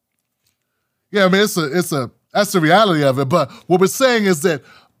 Yeah, I mean, that's the reality of it. But what we're saying is that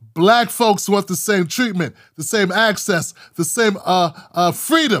black folks want the same treatment, the same access, the same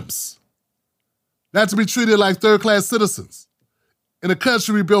freedoms, not to be treated like third-class citizens in a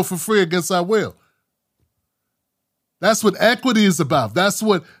country we built for free against our will. That's what equity is about. That's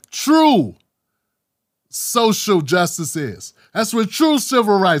what true social justice is. That's what true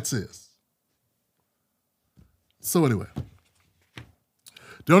civil rights is. So anyway,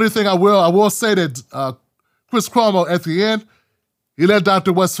 the only thing I will say that Chris Cuomo at the end, he let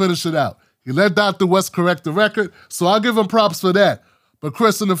Dr. West finish it out. He let Dr. West correct the record, so I'll give him props for that. But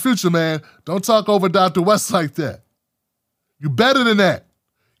Chris, in the future, man, don't talk over Dr. West like that. You're better than that.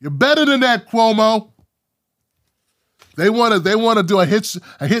 You're better than that, Cuomo. They want to do a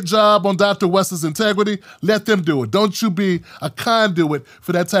hit job on Dr. West's integrity. Let them do it. Don't you be a conduit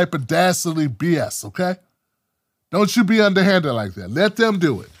for that type of dastardly BS, okay? Don't you be underhanded like that. Let them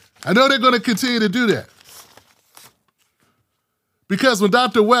do it. I know they're going to continue to do that. Because when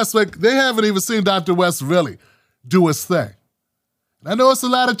Dr. West, they haven't even seen Dr. West really do his thing. And I know it's a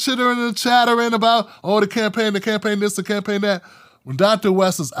lot of chittering and chattering about, oh, the campaign this, the campaign that. When Dr.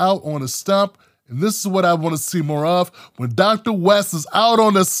 West is out on the stump, and this is what I want to see more of, when Dr. West is out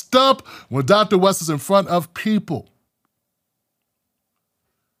on the stump, when Dr. West is in front of people,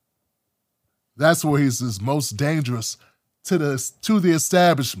 that's where he's his most dangerous to the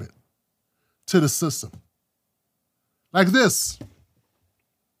establishment, to the system. Like this.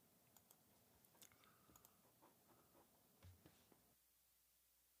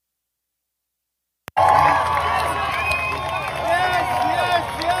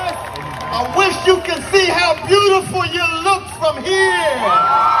 I wish you could see how beautiful you look from here.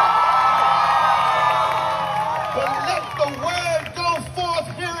 But let the word go forth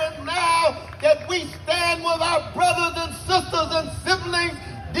here and now that we stand with our brothers and sisters and siblings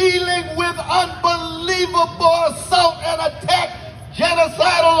dealing with unbelievable assault and attack,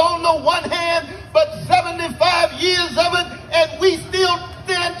 genocidal on the one hand, but 75 years of it, and we still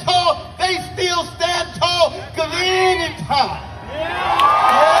stand tall. They still stand tall, because anytime.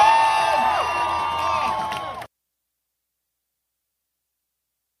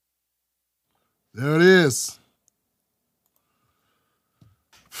 There it is.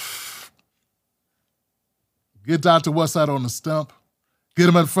 Get Dr. West out on the stump. Get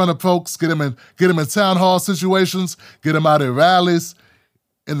him in front of folks. Get him in town hall situations. Get him out at rallies.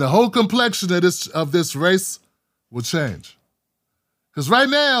 And the whole complexion of this race will change. Because right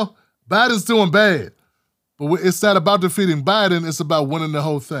now, Biden's doing bad. But it's not about defeating Biden. It's about winning the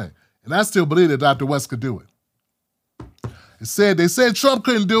whole thing. And I still believe that Dr. West could do it. They said Trump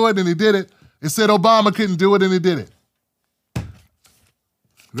couldn't do it, and he did it. They said Obama couldn't do it, and he did it.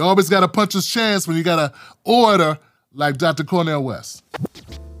 You always got to punch his chance when you got an order like Dr. Cornel West.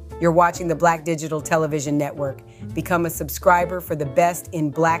 You're watching the Black Digital Television Network. Become a subscriber for the best in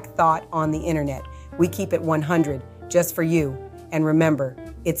Black thought on the internet. We keep it 100 just for you. And remember,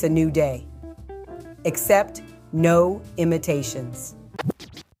 it's a new day. Accept no imitations.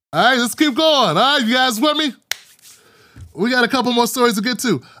 All right, let's keep going. All right, you guys with me? We got a couple more stories to get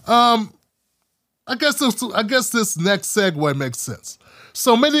to. I guess this next segue makes sense.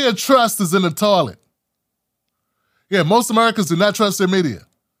 So media trust is in the toilet. Yeah, most Americans do not trust their media.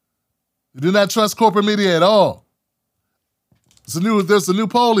 They do not trust corporate media at all. There's a new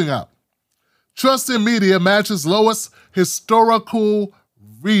polling out. Trust in media matches lowest historical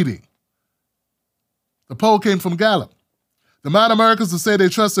reading. The poll came from Gallup. The amount of Americans who say they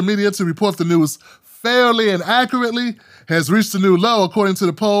trust the media to report the news fairly and accurately has reached a new low, according to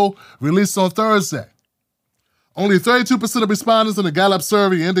the poll released on Thursday. Only 32% of respondents in the Gallup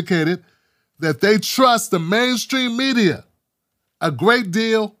survey indicated that they trust the mainstream media a great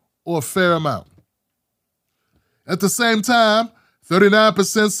deal or a fair amount. At the same time,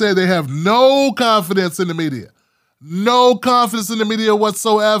 39% say they have no confidence in the media. No confidence in the media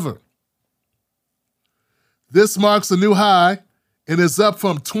whatsoever. This marks a new high and is up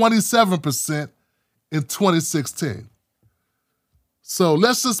from 27% in 2016. So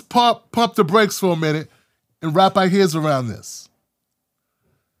let's just pump the brakes for a minute and wrap our heads around this.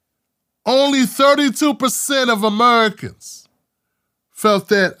 Only 32% of Americans felt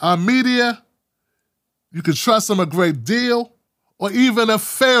that our media, you can trust them a great deal or even a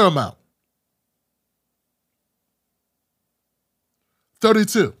fair amount.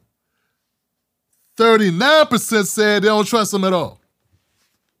 32. 39% said they don't trust them at all.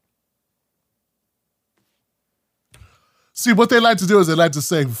 See, what they like to do is they like to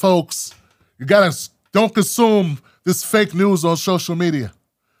say, folks, don't consume this fake news on social media.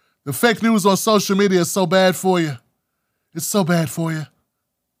 The fake news on social media is so bad for you. It's so bad for you.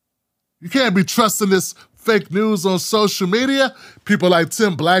 You can't be trusting this fake news on social media. People like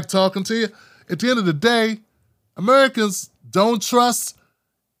Tim Black talking to you. At the end of the day, Americans don't trust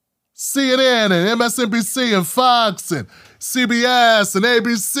CNN and MSNBC and Fox and CBS and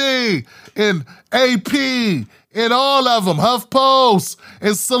ABC and AP and all of them, HuffPost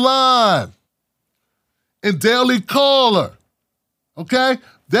and Salon and Daily Caller, okay?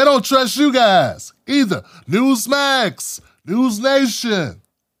 They don't trust you guys either. Newsmax, News Nation.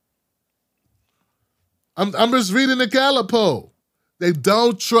 I'm just reading the Gallup poll. They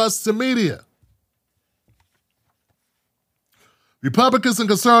don't trust the media. Republicans and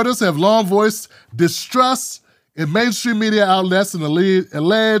conservatives have long voiced distrust in mainstream media outlets and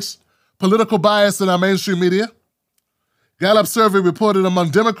alleged political bias in our mainstream media. Gallup survey reported among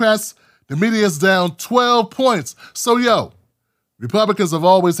Democrats, the media is down 12 points. So, Republicans have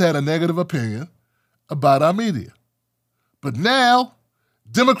always had a negative opinion about our media. But now,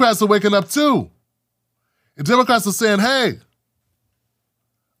 Democrats are waking up too. And Democrats are saying, hey,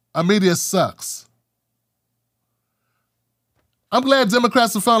 our media sucks. I'm glad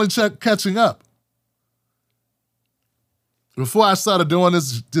Democrats are finally catching up. Before I started doing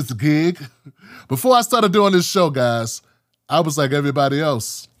this gig, before I started doing this show, guys, I was like everybody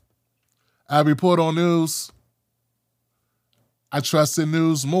else. I report on news. I trust in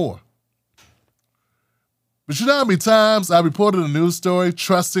news more. But you know how many times I reported a news story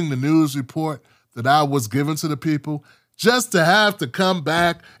trusting the news report that I was given to the people just to have to come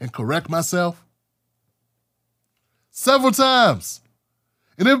back and correct myself? Several times.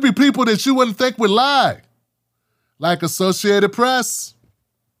 And it would be people that you wouldn't think would lie, like Associated Press,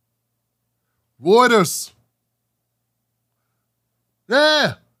 Reuters.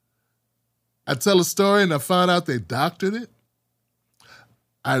 Yeah. I tell a story and I find out they doctored it.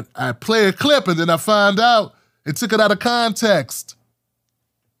 I play a clip and then I find out they took it out of context.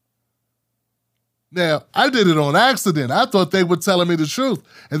 Now, I did it on accident. I thought they were telling me the truth.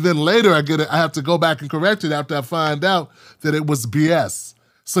 And then later I have to go back and correct it after I find out that it was BS.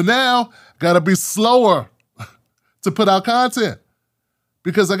 So now, gotta be slower to put out content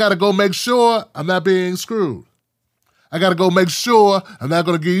because I gotta go make sure I'm not being screwed. I gotta go make sure I'm not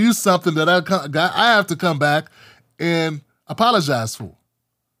gonna give you something that I have to come back and apologize for.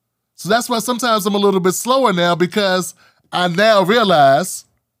 So that's why sometimes I'm a little bit slower now because I now realize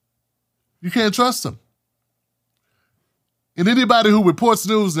you can't trust them. And anybody who reports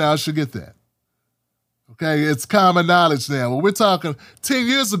news now should get that. Okay, it's common knowledge now. When we're talking 10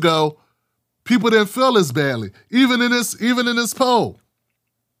 years ago, people didn't feel this badly. Even in this poll,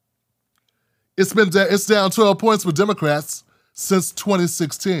 it's down 12 points for Democrats since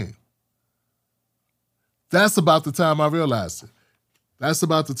 2016. That's about the time I realized it.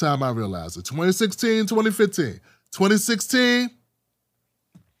 2016, 2015. 2016,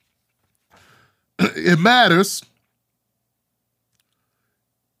 it matters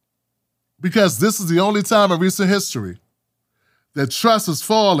because this is the only time in recent history that trust has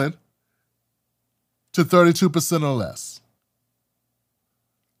fallen to 32% or less.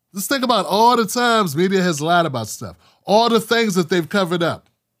 Just think about all the times media has lied about stuff, all the things that they've covered up.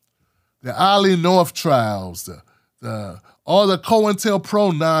 The Ali North trials, all the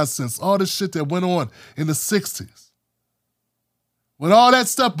COINTELPRO nonsense, all the shit that went on in the 60s. When all that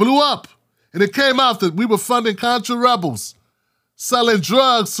stuff blew up and it came out that we were funding Contra rebels, selling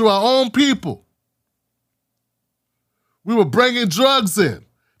drugs to our own people. We were bringing drugs in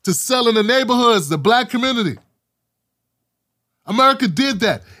to sell in the neighborhoods, the black community. America did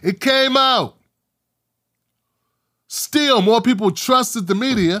that. It came out. Still, more people trusted the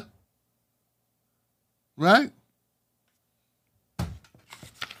media, right?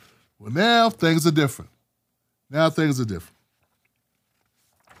 Well, now things are different.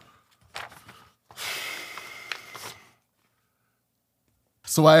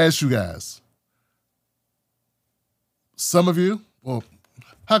 So I ask you guys, some of you, well,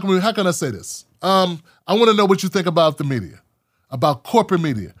 how can I say this? I want to know what you think about the media, about corporate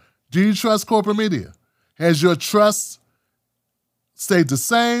media. Do you trust corporate media? Has your trust stayed the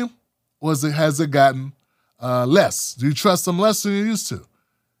same, or has it gotten less? Do you trust them less than you used to?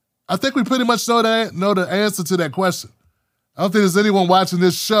 I think we pretty much know the answer to that question. I don't think there's anyone watching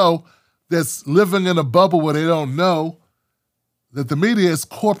this show that's living in a bubble where they don't know that the media is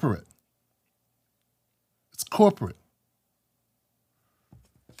corporate. It's corporate.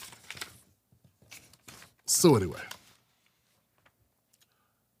 So anyway,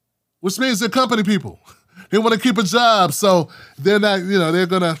 which means they're company people. They want to keep a job, so they're not, they're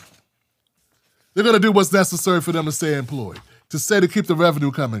gonna do what's necessary for them to stay employed, to keep the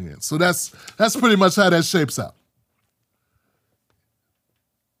revenue coming in. So that's pretty much how that shapes out.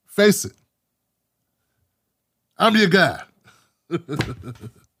 Face it, I'm your guy.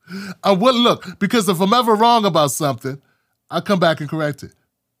 I wouldn't look, because if I'm ever wrong about something, I come back and correct it.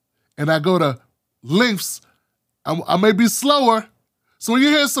 And I go to lengths. I may be slower. So when you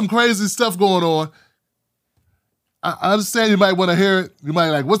hear some crazy stuff going on, I understand you might want to hear it. You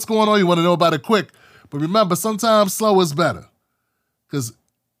might like, what's going on? You want to know about it quick. But remember, sometimes slow is better. Because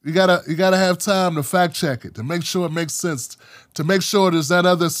you gotta have time to fact check it, to make sure it makes sense, to make sure there's not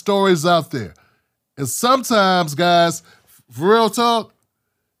other stories out there. And sometimes, guys, for real talk,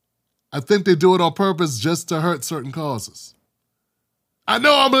 I think they do it on purpose just to hurt certain causes. I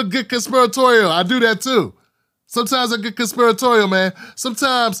know I'm gonna get conspiratorial. I do that too. Sometimes I get conspiratorial, man.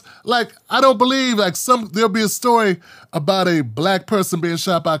 Sometimes, I don't believe, there'll be a story about a black person being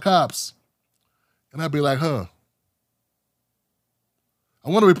shot by cops. And I'd be like, I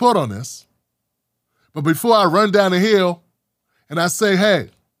want to report on this. But before I run down the hill and I say, hey,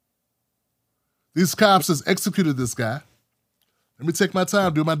 these cops has executed this guy, let me take my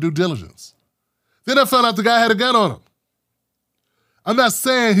time, do my due diligence. Then I found out the guy had a gun on him. I'm not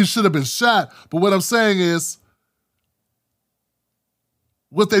saying he should have been shot, but what I'm saying is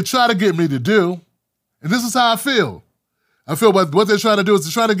what they try to get me to do, and this is how I feel. I feel what they're trying to do is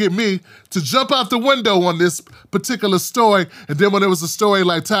they're trying to get me to jump out the window on this particular story, and then when there was a story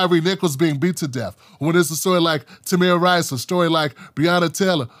like Tyree Nichols being beat to death, or when there's a story like Tamir Rice, or a story like Breonna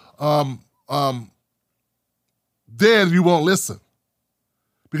Taylor, then you won't listen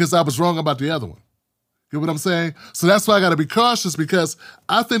because I was wrong about the other one. You know what I'm saying? So that's why I got to be cautious because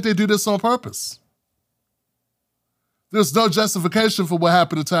I think they do this on purpose. There's no justification for what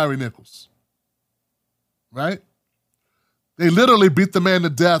happened to Tyree Nichols, right? They literally beat the man to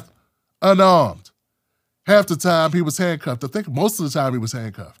death unarmed. Half the time he was handcuffed. I think most of the time he was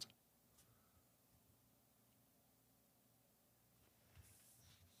handcuffed.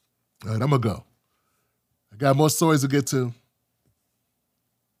 All right, I'm going to go. I got more stories to get to.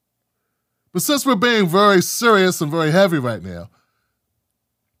 But since we're being very serious and very heavy right now,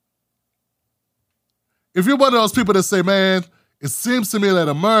 if you're one of those people that say, man, it seems to me that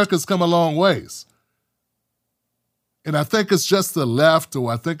America's come a long ways, and I think it's just the left, or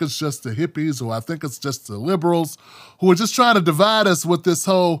I think it's just the hippies, or I think it's just the liberals who are just trying to divide us with this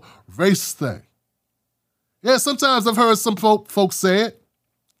whole race thing. Yeah, sometimes I've heard some folks say it.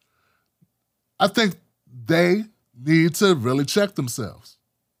 I think they need to really check themselves.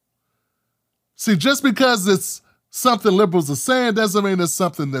 See, just because it's something liberals are saying doesn't mean it's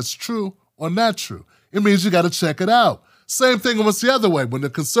something that's true or not true. It means you got to check it out. Same thing almost the other way. When the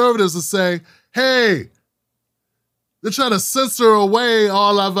conservatives are saying, hey, they're trying to censor away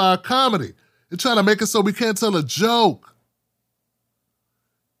all of our comedy. They're trying to make it so we can't tell a joke.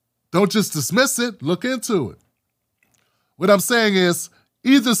 Don't just dismiss it. Look into it. What I'm saying is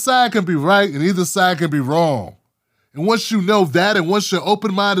either side can be right and either side can be wrong. And once you know that and once you're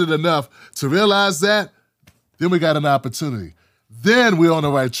open-minded enough to realize that, then we got an opportunity. Then we're on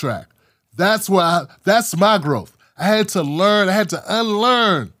the right track. That's my growth. I had to learn, I had to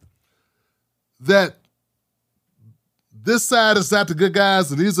unlearn that this side is not the good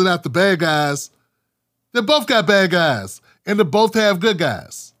guys and these are not the bad guys. They both got bad guys and they both have good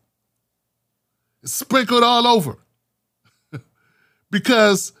guys. It's sprinkled all over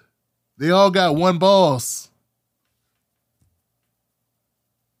because they all got one boss.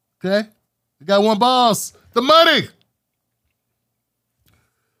 Okay? They got one boss, the money.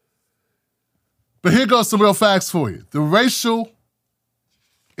 But here goes some real facts for you. The racial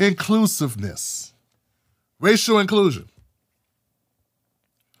inclusiveness. Racial inclusion.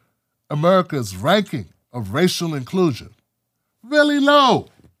 America's ranking of racial inclusion. Really low.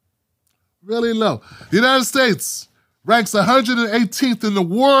 Really low. The United States ranks 118th in the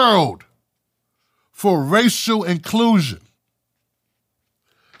world for racial inclusion.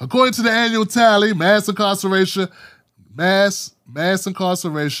 According to the annual tally, mass incarceration,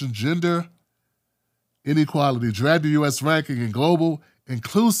 gender inequality dragged the U.S. ranking in Global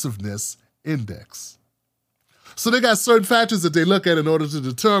Inclusiveness Index. So they got certain factors that they look at in order to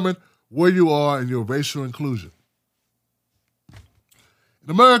determine where you are in your racial inclusion. And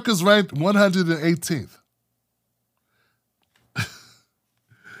America's ranked 118th.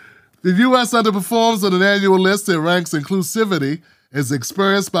 The U.S. underperforms on an annual list that ranks inclusivity as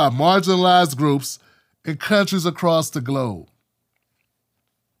experienced by marginalized groups in countries across the globe.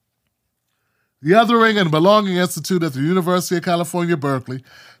 The Othering and Belonging Institute at the University of California, Berkeley,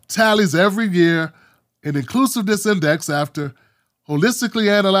 tallies every year an inclusiveness index after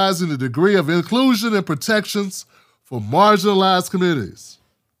holistically analyzing the degree of inclusion and protections for marginalized communities.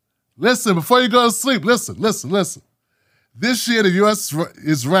 Listen, before you go to sleep, listen. This year, the U.S.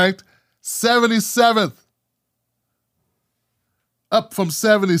 is ranked 77th, up from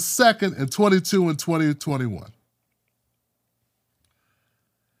 72nd and 22 in 2021.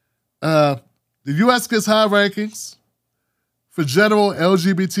 The U.S. gets high rankings for general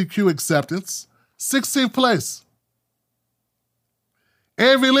LGBTQ acceptance, 16th place.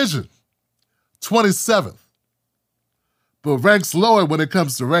 And religion, 27th. But ranks lower when it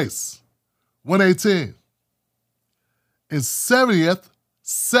comes to race, 118. And 70th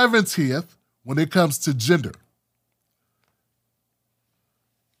when it comes to gender.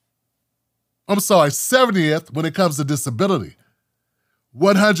 70th when it comes to disability.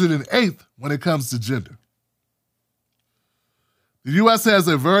 108th when it comes to gender. The U.S. has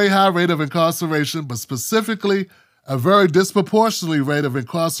a very high rate of incarceration, but specifically a very disproportionately rate of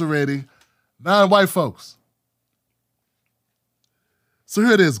incarcerating non-white folks. So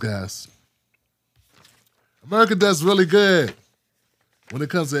here it is, guys. America does really good when it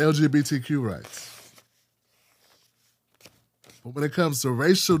comes to LGBTQ rights. But when it comes to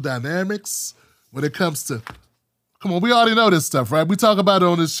racial dynamics, when it comes to Come on, we already know this stuff, right? We talk about it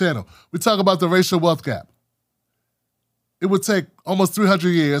on this channel. We talk about the racial wealth gap. It would take almost 300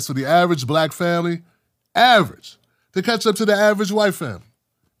 years for the average black family, to catch up to the average white family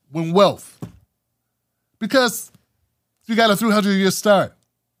when wealth. Because you got a 300-year start.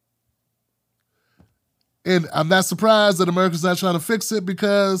 And I'm not surprised that America's not trying to fix it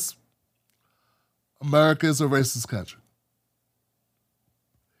because America is a racist country.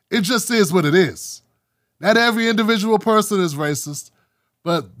 It just is what it is. Not every individual person is racist,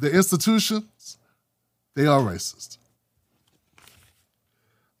 but the institutions, they are racist.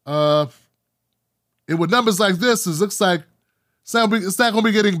 And with numbers like this, it looks like it's not going to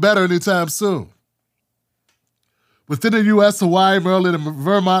be getting better anytime soon. Within the U.S., Hawaii, Maryland, and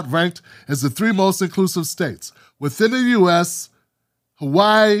Vermont ranked as the 3 most inclusive states. Within the U.S.,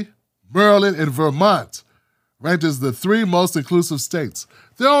 Hawaii, Maryland, and Vermont ranked as the 3 most inclusive states.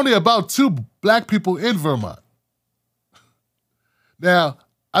 There are only about 2 black people in Vermont. Now,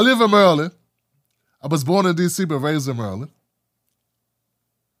 I live in Maryland. I was born in D.C. but raised in Maryland.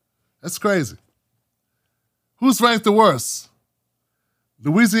 That's crazy. Who's ranked the worst?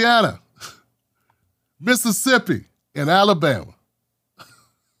 Louisiana, Mississippi, and Alabama.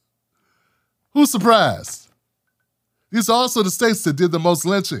 Who's surprised? These are also the states that did the most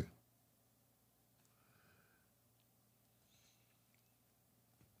lynching.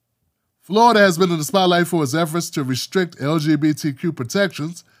 Florida has been in the spotlight for its efforts to restrict LGBTQ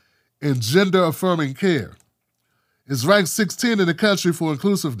protections and gender-affirming care. It's ranked 16 in the country for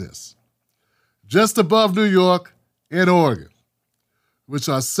inclusiveness, just above New York and Oregon, which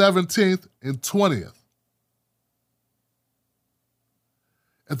are 17th and 20th.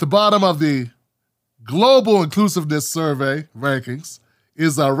 At the bottom of the Global Inclusiveness Survey rankings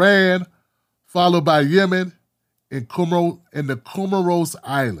is Iran, followed by Yemen and the Comoros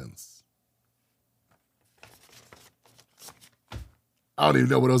Islands. I don't even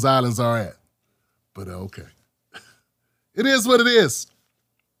know where those islands are at, but okay. It is what it is.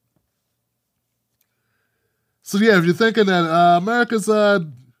 So yeah, if you're thinking that America's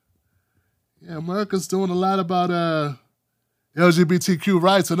doing a lot about LGBTQ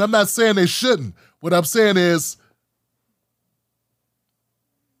rights, and I'm not saying they shouldn't. What I'm saying is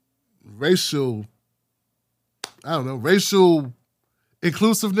racial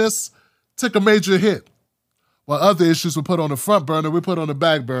inclusiveness took a major hit. While other issues were put on the front burner, we put on the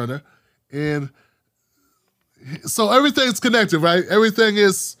back burner. And so everything's connected, right?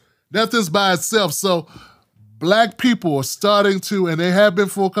 Nothing's by itself. So black people are starting to, and they have been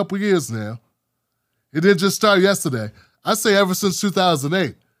for a couple years now. It didn't just start yesterday. I say ever since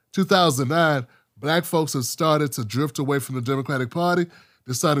 2008, 2009, black folks have started to drift away from the Democratic Party.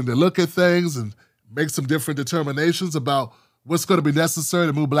 They're starting to look at things and make some different determinations about what's going to be necessary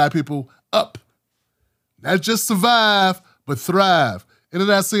to move black people up. Not just survive, but thrive. And they're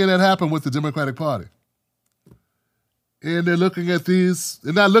not seeing that happen with the Democratic Party. And they're not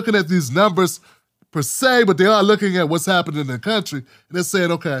looking at these numbers per se, but they are looking at what's happening in the country, and they're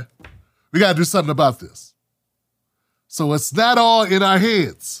saying, okay, we got to do something about this. So it's not all in our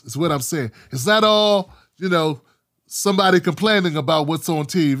heads, is what I'm saying. It's not all, somebody complaining about what's on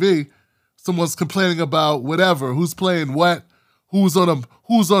TV. Someone's complaining about whatever, who's playing what, who's on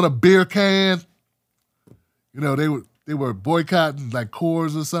a beer can. They were boycotting like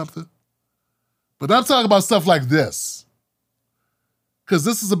Coors or something. But I'm talking about stuff like this. Because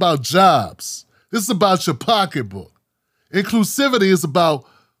this is about jobs. This is about your pocketbook. Inclusivity is about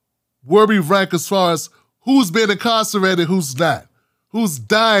where we rank as far as who's being incarcerated, who's not. Who's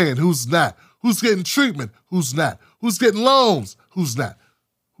dying, who's not. Who's getting treatment, who's not. Who's getting loans, who's not.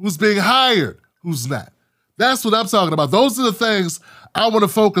 Who's being hired, who's not. That's what I'm talking about. Those are the things I want to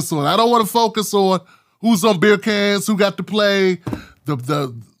focus on. I don't want to focus on who's on beer cans, who got to play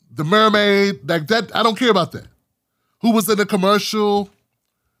the mermaid, like that. I don't care about that. Who was in the commercial?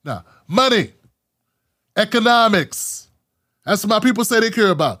 Nah. Money. Economics. That's what my people say they care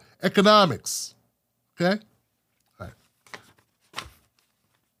about. Economics. Okay? All right.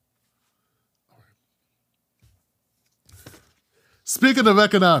 Speaking of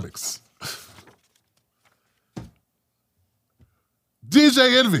economics,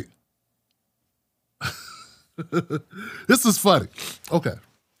 DJ Envy. This is funny. Okay.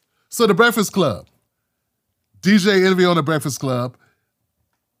 So the Breakfast Club. DJ Envy on the Breakfast Club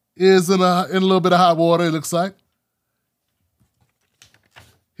is in a little bit of hot water, it looks like.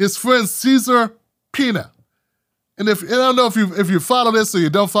 His friend Caesar Pina. And I don't know if you follow this or you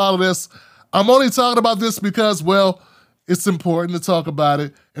don't follow this. I'm only talking about this because, well, it's important to talk about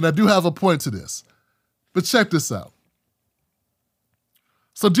it, and I do have a point to this. But check this out.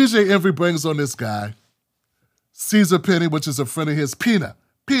 So DJ Envy brings on this guy, Caesar Penny, which is a friend of his, Pina,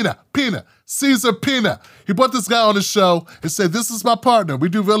 Caesar Pina. He brought this guy on the show and said, this is my partner. We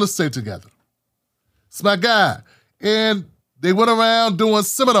do real estate together. It's my guy. And they went around doing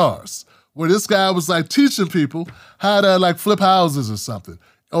seminars where this guy was like teaching people how to like flip houses or something,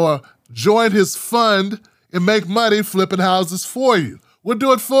 or join his fund and make money flipping houses for you. We'll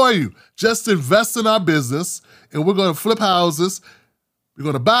do it for you. Just invest in our business and we're going to flip houses. We're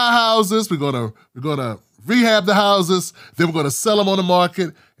going to buy houses. We're going to rehab the houses. Then we're going to sell them on the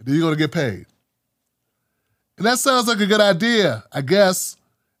market and then you're going to get paid. And that sounds like a good idea, I guess.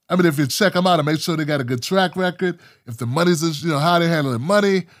 I mean, if you check them out and make sure they got a good track record, if the money's, how they're handling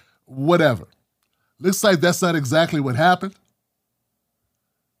money, whatever. Looks like that's not exactly what happened.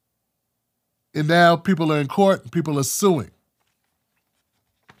 And now people are in court and people are suing.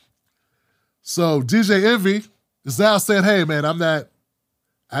 So DJ Envy is now saying, hey man,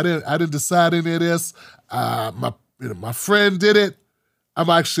 I didn't decide any of this. My friend did it. I'm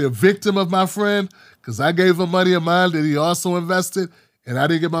actually a victim of my friend because I gave him money of mine that he also invested and I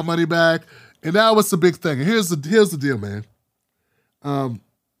didn't get my money back. And now it's the big thing. And here's the deal, man.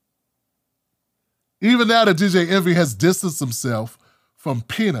 Even now that DJ Envy has distanced himself from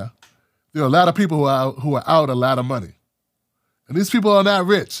Pina, there are a lot of people who are out a lot of money. And these people are not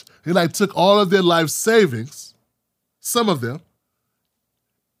rich. They like took all of their life savings, some of them,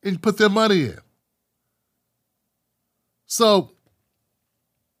 and put their money in. So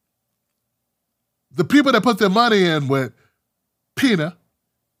the people that put their money in with Pina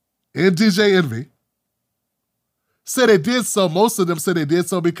and DJ Envy said they did so, most of them said they did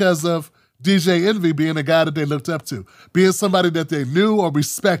so because of DJ Envy being a guy that they looked up to, being somebody that they knew or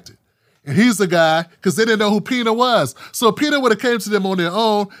respected. And he's the guy, because they didn't know who Pina was. So if Pina would have came to them on their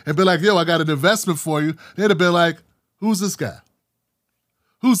own and been like, yo, I got an investment for you, they'd have been like, who's this guy?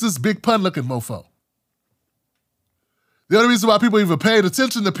 Who's this big pun-looking mofo? The only reason why people even paid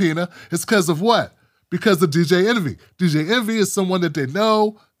attention to Pina is because of what? Because of DJ Envy. DJ Envy is someone that they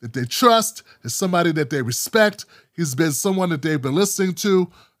know, that they trust, is somebody that they respect. He's been someone that they've been listening to,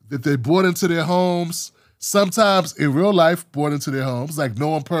 that they brought into their homes, sometimes in real life brought into their homes, like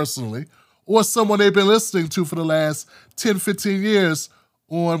know him personally, or someone they've been listening to for the last 10, 15 years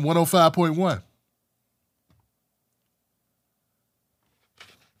on 105.1.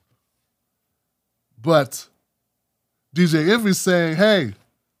 But DJ Envy's saying, hey,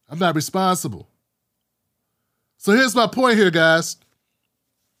 I'm not responsible. So here's my point here, guys.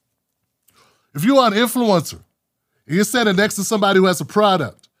 If you are an influencer and you're standing next to somebody who has a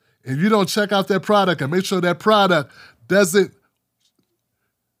product and you don't check out that product and make sure that product doesn't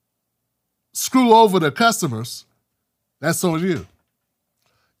screw over the customers, that's on you.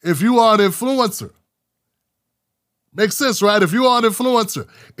 If you are an influencer, makes sense, right? If you are an influencer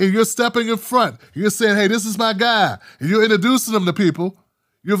and you're stepping in front, you're saying, hey, this is my guy, and you're introducing them to people,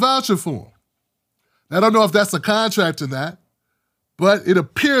 you're vouching for them. Now, I don't know if that's a contract or not, but it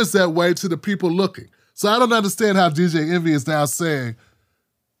appears that way to the people looking. So I don't understand how DJ Envy is now saying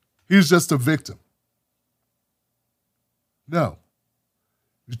he's just a victim. No.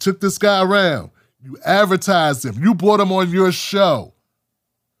 You took this guy around. You advertised him. You brought him on your show.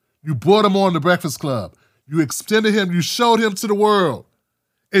 You brought him on The Breakfast Club. You extended him. You showed him to the world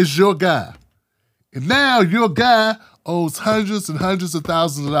as your guy. And now your guy owes hundreds and hundreds of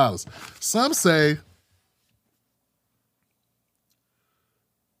thousands of dollars. Some say,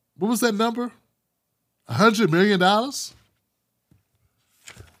 what was that number? $100 million?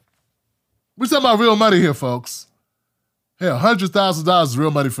 We're talking about real money here, folks. Hell, $100,000 is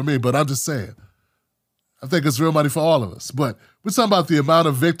real money for me, but I'm just saying. I think it's real money for all of us. But we're talking about the amount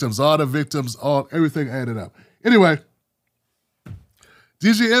of victims, all the victims, everything added up. Anyway,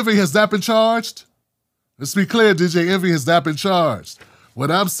 DJ Envy has not been charged. Let's be clear, DJ Envy has not been charged. What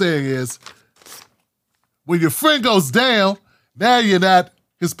I'm saying is, when your friend goes down, now you're not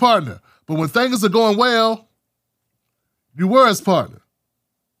his partner. But when things are going well, you were his partner.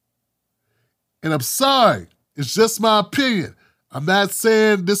 And I'm sorry, it's just my opinion. I'm not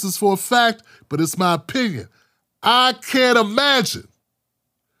saying this is for a fact, but it's my opinion. I can't imagine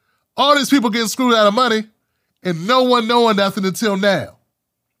all these people getting screwed out of money and no one knowing nothing until now.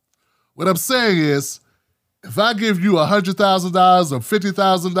 What I'm saying is, if I give you $100,000 or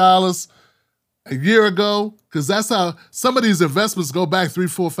 $50,000 a year ago, because that's how some of these investments go back 3,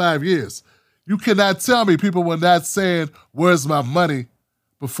 4, 5 years, you cannot tell me people were not saying, where's my money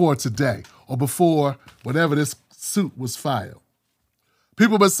before today or before whenever this suit was filed.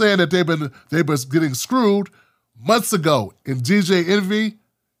 People been saying that they've been getting screwed months ago. And DJ Envy,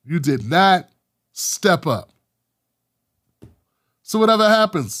 you did not step up. So whatever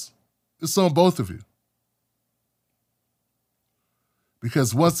happens, it's on both of you.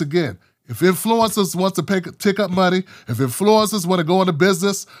 Because once again, if influencers want to pick up money, if influencers want to go into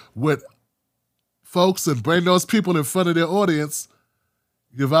business with folks and bring those people in front of their audience,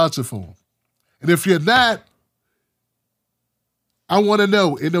 you're vouching for them. And if you're not, I want to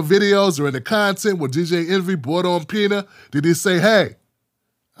know, in the videos or in the content where DJ Envy brought on Pina, did he say, hey,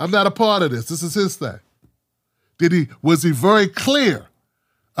 I'm not a part of this. This is his thing. Was he very clear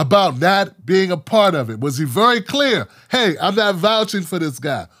about not being a part of it? Was he very clear, hey, I'm not vouching for this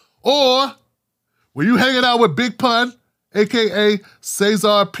guy? Or were you hanging out with Big Pun, a.k.a.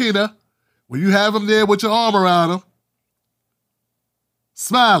 Cesar Pina, were you have him there with your arm around him,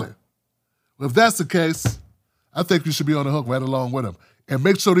 smiling? Well, if that's the case, I think you should be on the hook right along with him and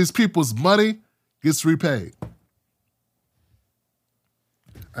make sure these people's money gets repaid.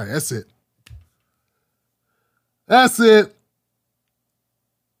 All right, that's it. That's it.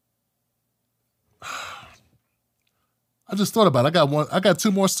 I just thought about it. I got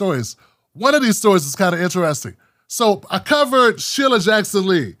two more stories. One of these stories is kind of interesting. So I covered Sheila Jackson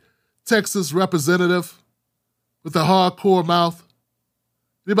Lee, Texas representative with a hardcore mouth.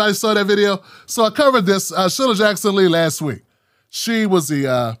 Anybody saw that video? So I covered this Sheila Jackson Lee last week. She was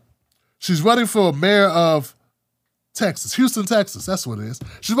she's running for mayor of Texas, Houston, Texas. That's what it is.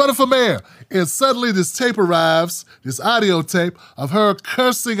 She's running for mayor. And suddenly this tape arrives, this audio tape of her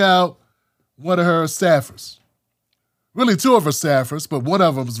cursing out one of her staffers. Really two of her staffers, but one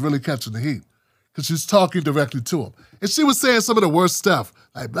of them is really catching the heat because she's talking directly to him. And she was saying some of the worst stuff,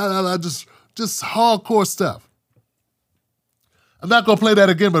 like blah, blah, blah, just hardcore stuff. I'm not going to play that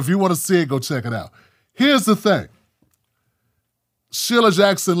again, but if you want to see it, go check it out. Here's the thing. Sheila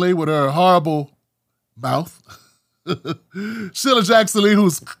Jackson Lee with her horrible mouth. Sheila Jackson Lee,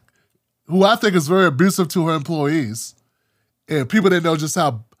 who I think is very abusive to her employees. And people didn't know just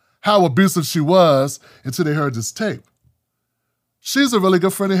how abusive she was until they heard this tape. She's a really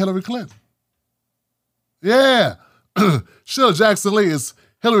good friend of Hillary Clinton. Yeah. Sheila Jackson Lee is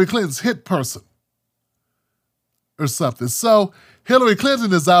Hillary Clinton's hit person or something. So Hillary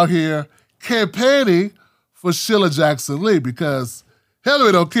Clinton is out here campaigning for Sheila Jackson Lee because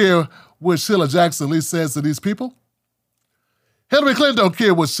Hillary don't care what Sheila Jackson Lee says to these people. Hillary Clinton don't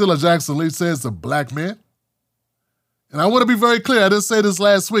care what Sheila Jackson Lee says to black men. And I want to be very clear. I didn't say this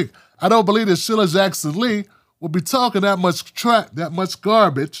last week. I don't believe that Sheila Jackson Lee will be talking that much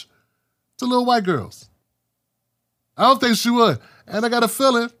garbage to little white girls. I don't think she would. And I got a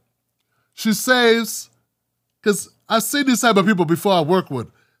feeling she saves, because I've seen these type of people before I work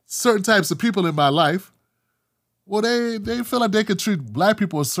with certain types of people in my life. Well, they feel like they can treat black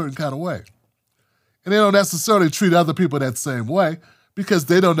people a certain kind of way. And they don't necessarily treat other people that same way because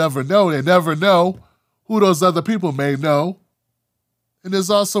they don't ever know. They never know who those other people may know. And there's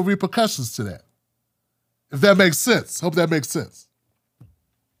also repercussions to that. If that makes sense. Hope that makes sense.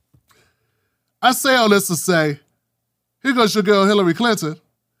 I say all this to say, here goes your girl Hillary Clinton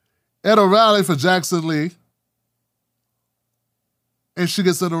at a rally for Jackson Lee, and she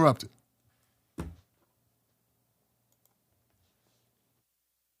gets interrupted.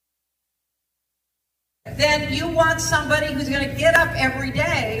 Then you want somebody who's going to get up every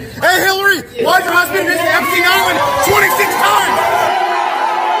day. Hey, Hillary, why'd your husband visit Epstein Island 26 times?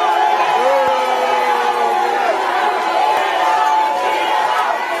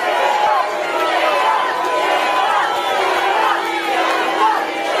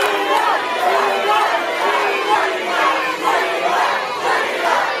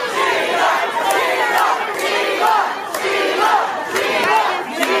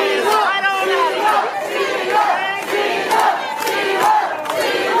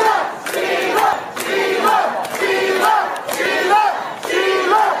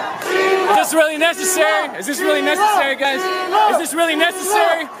 Necessary? Is this really necessary, guys? Is this really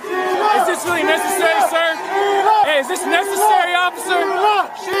necessary? Is this really necessary, sir? Hey, is this necessary, officer?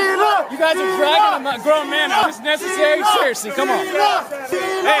 You guys are dragging a grown man out. Is this necessary? Seriously, come on.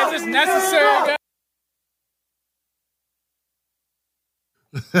 Hey, is this necessary, guys?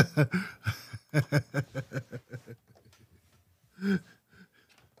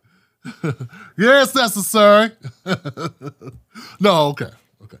 Yeah, it's necessary. No, okay.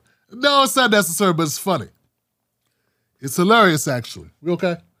 No, it's not necessary, but it's funny. It's hilarious, actually. We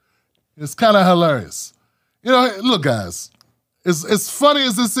okay? It's kind of hilarious. You know, look, guys, as funny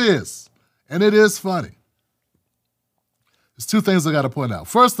as this is, and it is funny, there's two things I got to point out.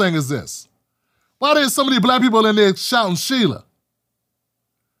 First thing is this. Why there's so many black people in there shouting Sheila?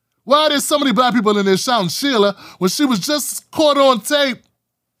 Why there's so many black people in there shouting Sheila when she was just caught on tape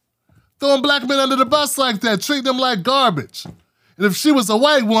throwing black men under the bus like that, treating them like garbage? And if she was a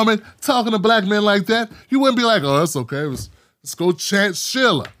white woman talking to black men like that, you wouldn't be like, oh, that's okay. Let's go chant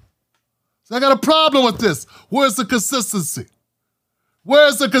Sheila. So I got a problem with this. Where's the consistency?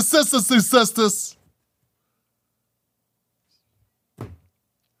 Where's the consistency, sisters?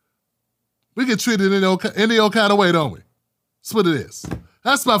 We get treated any old kind of way, don't we? That's what it is.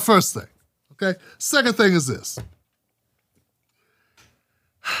 That's my first thing, okay? Second thing is this.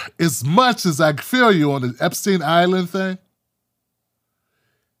 As much as I feel you on the Epstein Island thing,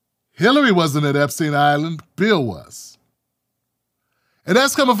 Hillary wasn't at Epstein Island, Bill was. And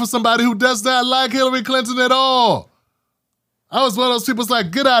that's coming from somebody who does not like Hillary Clinton at all. I was one of those people who's like,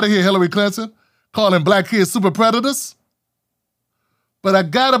 get out of here, Hillary Clinton, calling black kids super predators. But I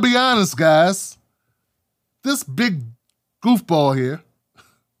gotta be honest, guys. This big goofball here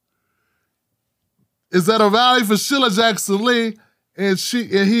is at a rally for Sheila Jackson Lee, and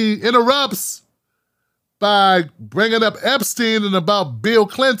he interrupts by bringing up Epstein and about Bill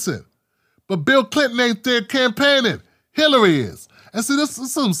Clinton. But Bill Clinton ain't there campaigning. Hillary is. And see, this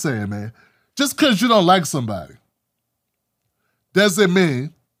is what I'm saying, man. Just because you don't like somebody doesn't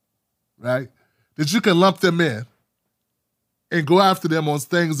mean, right, that you can lump them in and go after them on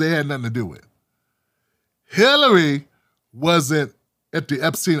things they had nothing to do with. Hillary wasn't at the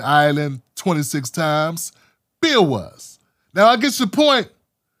Epstein Island 26 times. Bill was. Now, I get your point.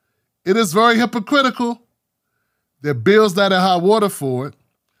 It is very hypocritical that Bill's not in hot water for it.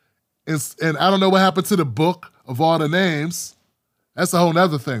 And I don't know what happened to the book of all the names. That's a whole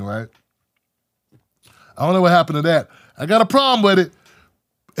nother thing, right? I don't know what happened to that. I got a problem with it.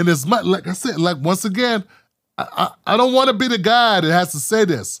 And as much, like I said, like once again, I don't want to be the guy that has to say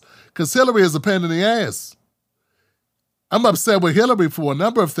this, because Hillary is a pain in the ass. I'm upset with Hillary for a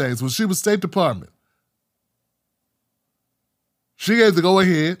number of things. When she was State Department, she gave the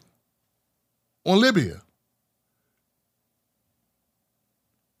go-ahead on Libya.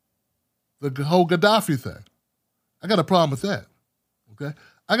 The whole Gaddafi thing. I got a problem with that, okay?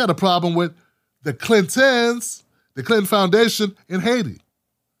 I got a problem with the Clinton Foundation in Haiti.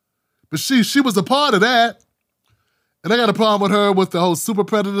 But she was a part of that. And I got a problem with her with the whole super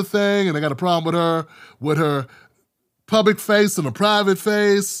predator thing, and I got a problem with her public face and a private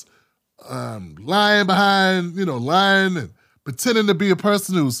face, lying and pretending to be a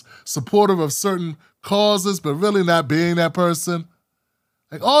person who's supportive of certain causes, but really not being that person.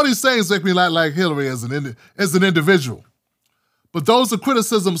 Like, all these things make me not like Hillary as an individual. But those are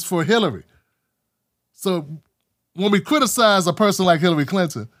criticisms for Hillary. So when we criticize a person like Hillary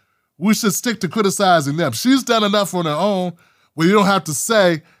Clinton, we should stick to criticizing them. She's done enough on her own where you don't have to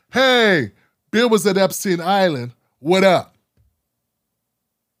say, hey, Bill was at Epstein Island, what up?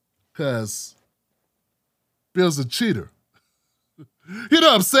 Because Bill's a cheater. You know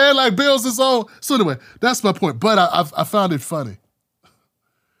what I'm saying? Like, Bill's his own. So anyway, that's my point. But I found it funny.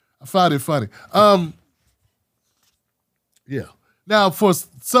 I found it funny. Yeah. Now, for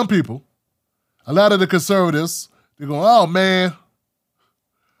some people, a lot of the conservatives, they're going, oh,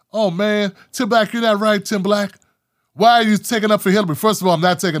 man, Tim Black, you're not right, Tim Black. Why are you taking up for Hillary? First of all, I'm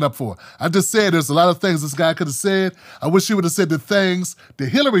not taking up for her. I just said there's a lot of things this guy could have said. I wish he would have said the things that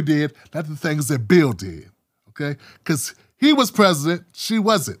Hillary did, not the things that Bill did, okay? Because he was president, she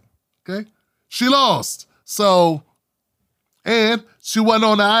wasn't, okay? She lost. So, and she wasn't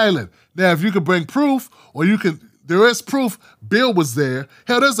on the island. Now, if you could bring proof, or there is proof Bill was there.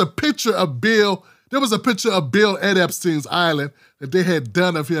 Hell, there's a picture of Bill. There was a picture of Bill at Epstein's Island that they had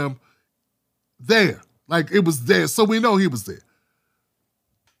done of him there. Like, it was there, so we know he was there.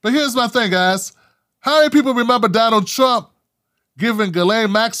 But here's my thing, guys. How many people remember Donald Trump giving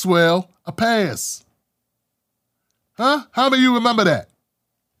Ghislaine Maxwell a pass? Huh? How many of you remember that?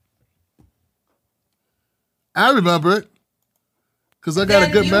 I remember it, because I got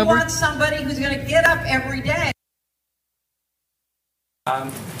a good memory. You want somebody who's going to get up every day.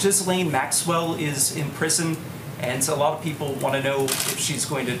 Ghislaine Maxwell is in prison, and so a lot of people want to know if she's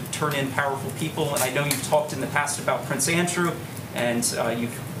going to turn in powerful people. And I know you've talked in the past about Prince Andrew, and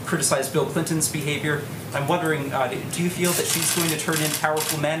you've criticized Bill Clinton's behavior. I'm wondering, do you feel that she's going to turn in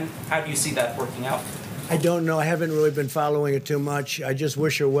powerful men? How do you see that working out? I don't know. I haven't really been following it too much. I just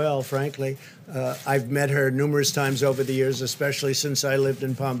wish her well, frankly. I've met her numerous times over the years, especially since I lived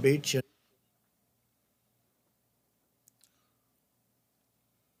in Palm Beach.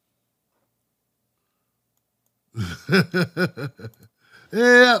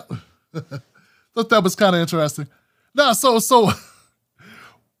 Yeah. Thought that was kind of interesting. No, so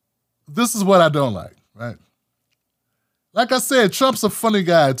this is what I don't like, right? Like I said, Trump's a funny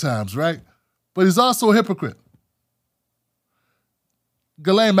guy at times, right? But he's also a hypocrite.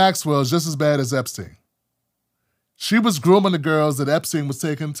 Ghislaine Maxwell is just as bad as Epstein. She was grooming the girls that Epstein was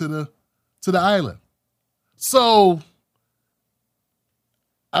taking to the island. So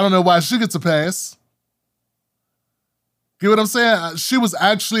I don't know why she gets a pass. Get what I'm saying? She was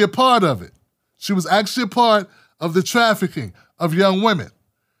actually a part of it. She was actually a part of the trafficking of young women.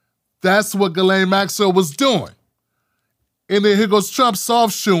 That's what Ghislaine Maxwell was doing. And then here goes Trump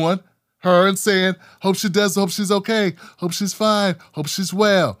soft-shoeing her and saying, hope she does, hope she's okay, hope she's fine, hope she's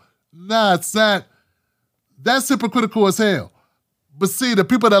well. Nah, it's not. That's hypocritical as hell. But see, the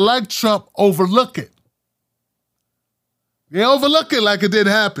people that like Trump overlook it. They overlook it like it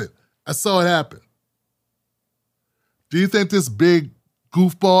didn't happen. I saw it happen. Do you think this big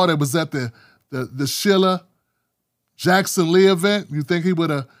goofball that was at the Sheila Jackson Lee event, you think he would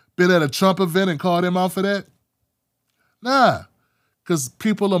have been at a Trump event and called him out for that? Nah, because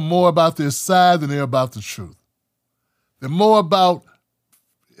people are more about their side than they're about the truth. They're more about,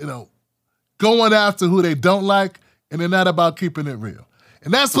 going after who they don't like, and they're not about keeping it real.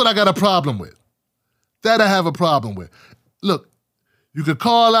 And that's what I got a problem with. That I have a problem with. Look, you could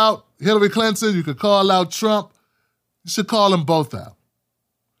call out Hillary Clinton, you could call out Trump. You should call them both out.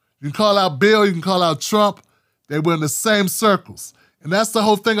 You can call out Bill, you can call out Trump. They were in the same circles. And that's the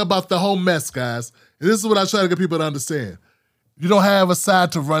whole thing about the whole mess, guys. And this is what I try to get people to understand. You don't have a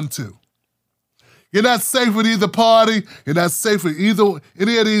side to run to. You're not safe with either party. You're not safe with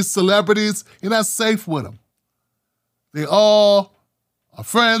any of these celebrities. You're not safe with them. They all are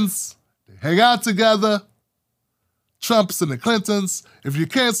friends. They hang out together. Trumps and the Clintons. If you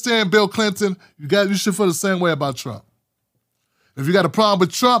can't stand Bill Clinton, you should feel the same way about Trump. If you got a problem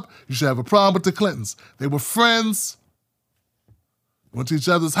with Trump, you should have a problem with the Clintons. They were friends. They went to each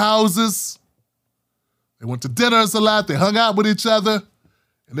other's houses. They went to dinners a lot. They hung out with each other.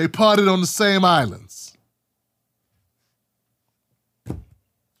 And they partied on the same islands.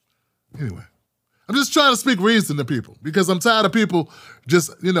 Anyway, I'm just trying to speak reason to people because I'm tired of people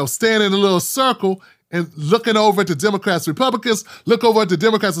just, staying in a little circle and looking over at the Democrats. Republicans look over at the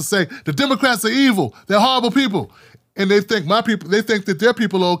Democrats and say, the Democrats are evil. They're horrible people. And they think that their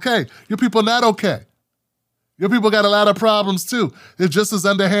people are okay. Your people are not okay. Your people got a lot of problems too. They're just as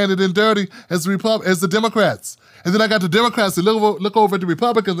underhanded and dirty as the Democrats. And then I got the Democrats that look over at the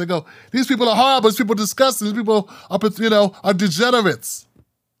Republicans and go, these people are horrible, these people are disgusting, these people are degenerates.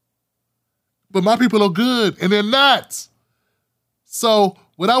 But my people are good, and they're not. So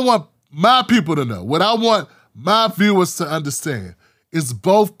what I want my people to know, what I want my viewers to understand is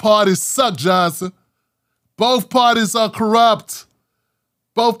both parties suck, Johnson. Both parties are corrupt.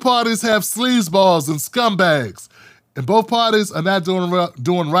 Both parties have sleazeballs and scumbags. And both parties are not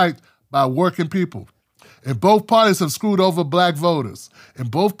doing right by working people. And both parties have screwed over black voters.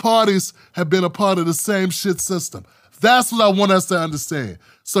 And both parties have been a part of the same shit system. That's what I want us to understand.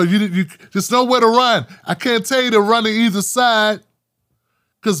 So you just know where to run. I can't tell you to run to either side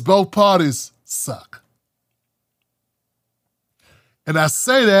because both parties suck. And I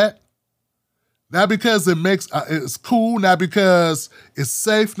say that not because it's cool, not because it's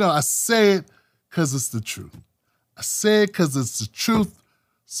safe. No, I say it because it's the truth. I say it because it's the truth.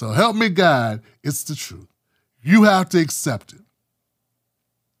 So help me God, it's the truth. You have to accept it.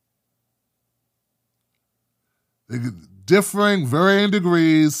 They're differing, varying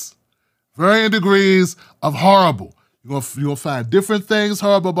degrees of horrible. You're gonna find different things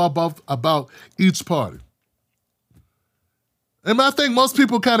horrible about each party. And I think most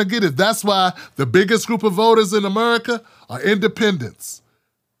people kind of get it. That's why the biggest group of voters in America are independents.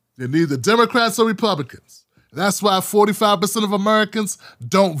 They're neither Democrats or Republicans. And that's why 45% of Americans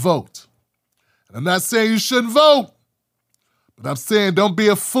don't vote. And I'm not saying you shouldn't vote, but I'm saying don't be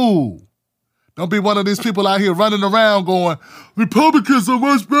a fool. Don't be one of these people out here running around going, Republicans are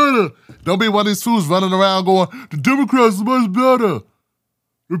much better. Don't be one of these fools running around going, the Democrats are much better.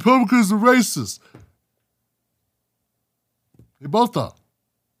 Republicans are racist. They both are.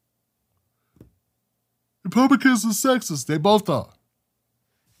 Republicans are sexist. They both are.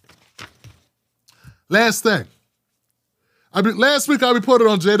 Last thing. Last week I reported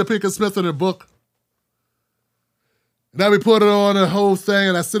on Jada Pinkett Smith in her book. And I reported on the whole thing,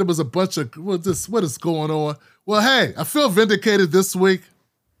 and I said it was a bunch of, what is going on? Well, hey, I feel vindicated this week.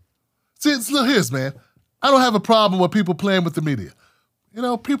 See, look, here's, man. I don't have a problem with people playing with the media.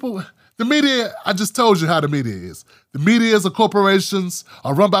 The media, I just told you how the media is. The media is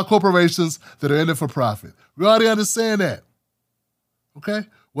are run by corporations that are in it for profit. We already understand that, okay?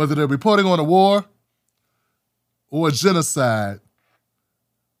 Whether they're reporting on a war or a genocide,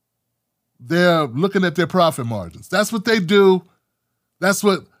 they're looking at their profit margins. That's what they do. That's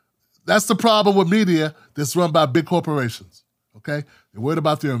the problem with media that's run by big corporations, okay? They're worried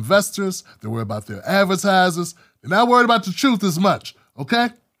about their investors. They're worried about their advertisers. They're not worried about the truth as much, okay?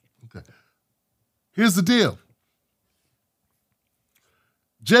 Okay. Here's the deal.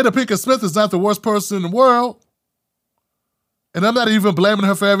 Jada Pinkett Smith is not the worst person in the world. And I'm not even blaming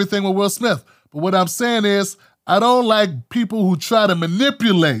her for everything with Will Smith. But what I'm saying is, I don't like people who try to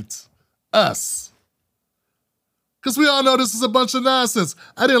manipulate us. Because we all know this is a bunch of nonsense.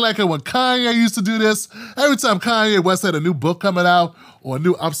 I didn't like it when Kanye used to do this. Every time Kanye West had a new book coming out, or a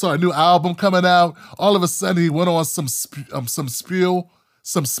new album coming out, all of a sudden he went on some spiel,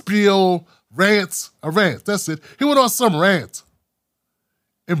 a rant, that's it. He went on some rant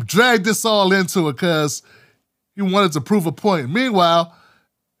and dragged this all into it because he wanted to prove a point. Meanwhile,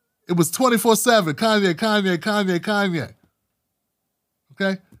 it was 24/7, Kanye.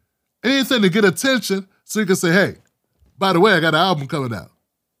 Okay? Anything to get attention so you can say, hey, by the way, I got an album coming out.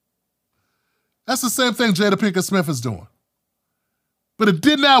 That's the same thing Jada Pinkett Smith is doing. But it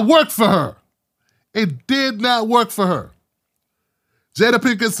did not work for her. It did not work for her. Jada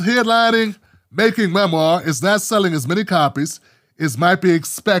Pinkett's headlining Making Memoir is not selling as many copies as might be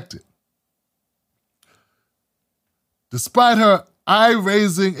expected. Despite her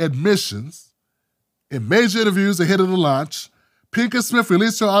eye-raising admissions in major interviews ahead of the launch, Pinkett Smith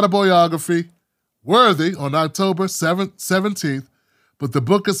released her autobiography, Worthy, on October 17th, but the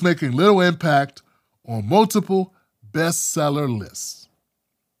book is making little impact on multiple bestseller lists.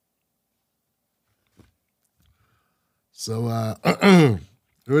 So,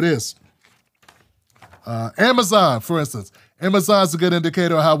 here it is. Amazon, for instance. Amazon's a good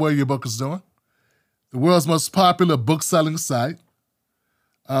indicator of how well your book is doing. The world's most popular book-selling site.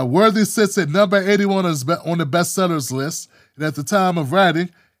 Worthy sits at number 81 on the bestsellers list, and at the time of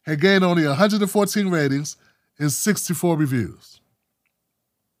writing, had gained only 114 ratings and 64 reviews.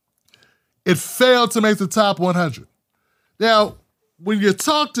 It failed to make the top 100. Now, when you're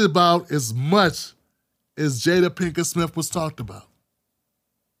talked about as much as Jada Pinkett Smith was talked about,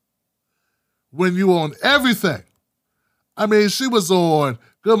 when you on everything, I mean, she was on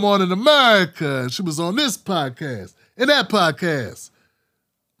Good Morning America, she was on this podcast and that podcast.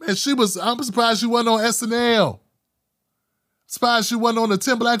 Man, I'm surprised she wasn't on SNL. Surprised she wasn't on the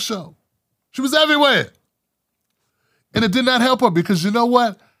Tim Black Show. She was everywhere. And it did not help her because you know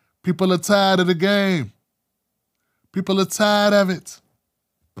what? People are tired of the game. People are tired of it.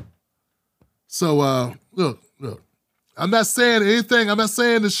 So, look. I'm not saying anything. I'm not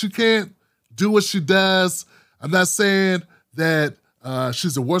saying that she can't do what she does. I'm not saying that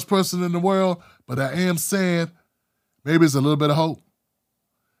she's the worst person in the world, but I am saying maybe there's a little bit of hope.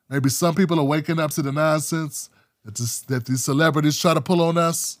 Maybe some people are waking up to the nonsense that these celebrities try to pull on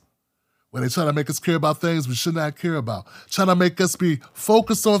us, where they try to make us care about things we should not care about, trying to make us be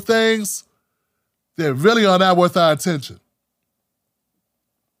focused on things that really are not worth our attention.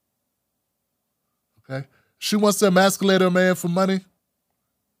 Okay? She wants to emasculate her man for money.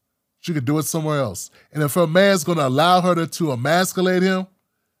 She could do it somewhere else. And if her man's going to allow her to emasculate him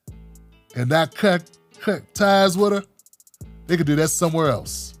and not cut ties with her, they could do that somewhere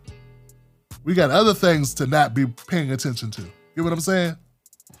else. We got other things to not be paying attention to. You know what I'm saying?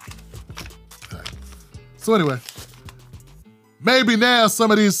 Okay. So anyway, maybe now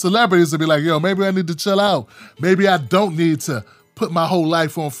some of these celebrities will be like, yo, maybe I need to chill out. Maybe I don't need to put my whole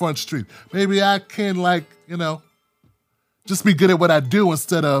life on Front Street. Maybe I can, just be good at what I do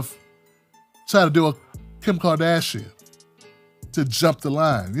instead of try to do a Kim Kardashian to jump the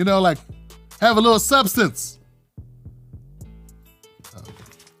line. Have a little substance.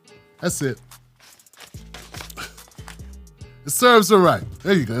 That's it. It serves her right.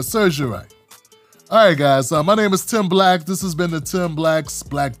 There you go. It serves you right. All right, guys. My name is Tim Black. This has been the Tim Black's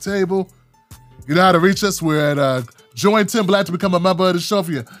Black Table. You know how to reach us. We're at Join Tim Black to become a member of the show. If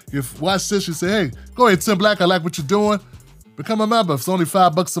you watch this, you say, hey, go ahead, Tim Black. I like what you're doing. Become a member. It's only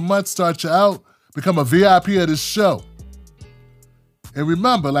 $5 a month. Start you out. Become a VIP of this show. And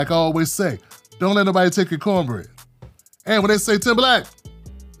remember, like I always say, don't let nobody take your cornbread. And when they say Tim Black,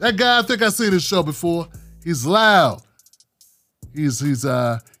 that guy, I think I've seen this show before. He's loud. He's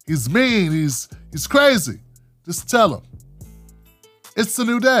mean. He's crazy. Just tell him. It's a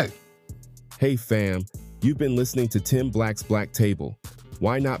new day. Hey fam, you've been listening to Tim Black's Black Table.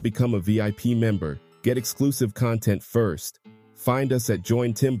 Why not become a VIP member? Get exclusive content first. Find us at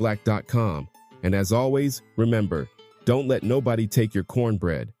jointimblack.com. And as always, remember, don't let nobody take your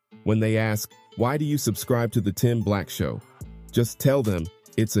cornbread. When they ask, why do you subscribe to the Tim Black Show? Just tell them,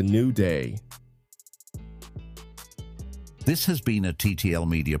 it's a new day. This has been a TTL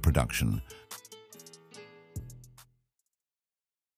Media production.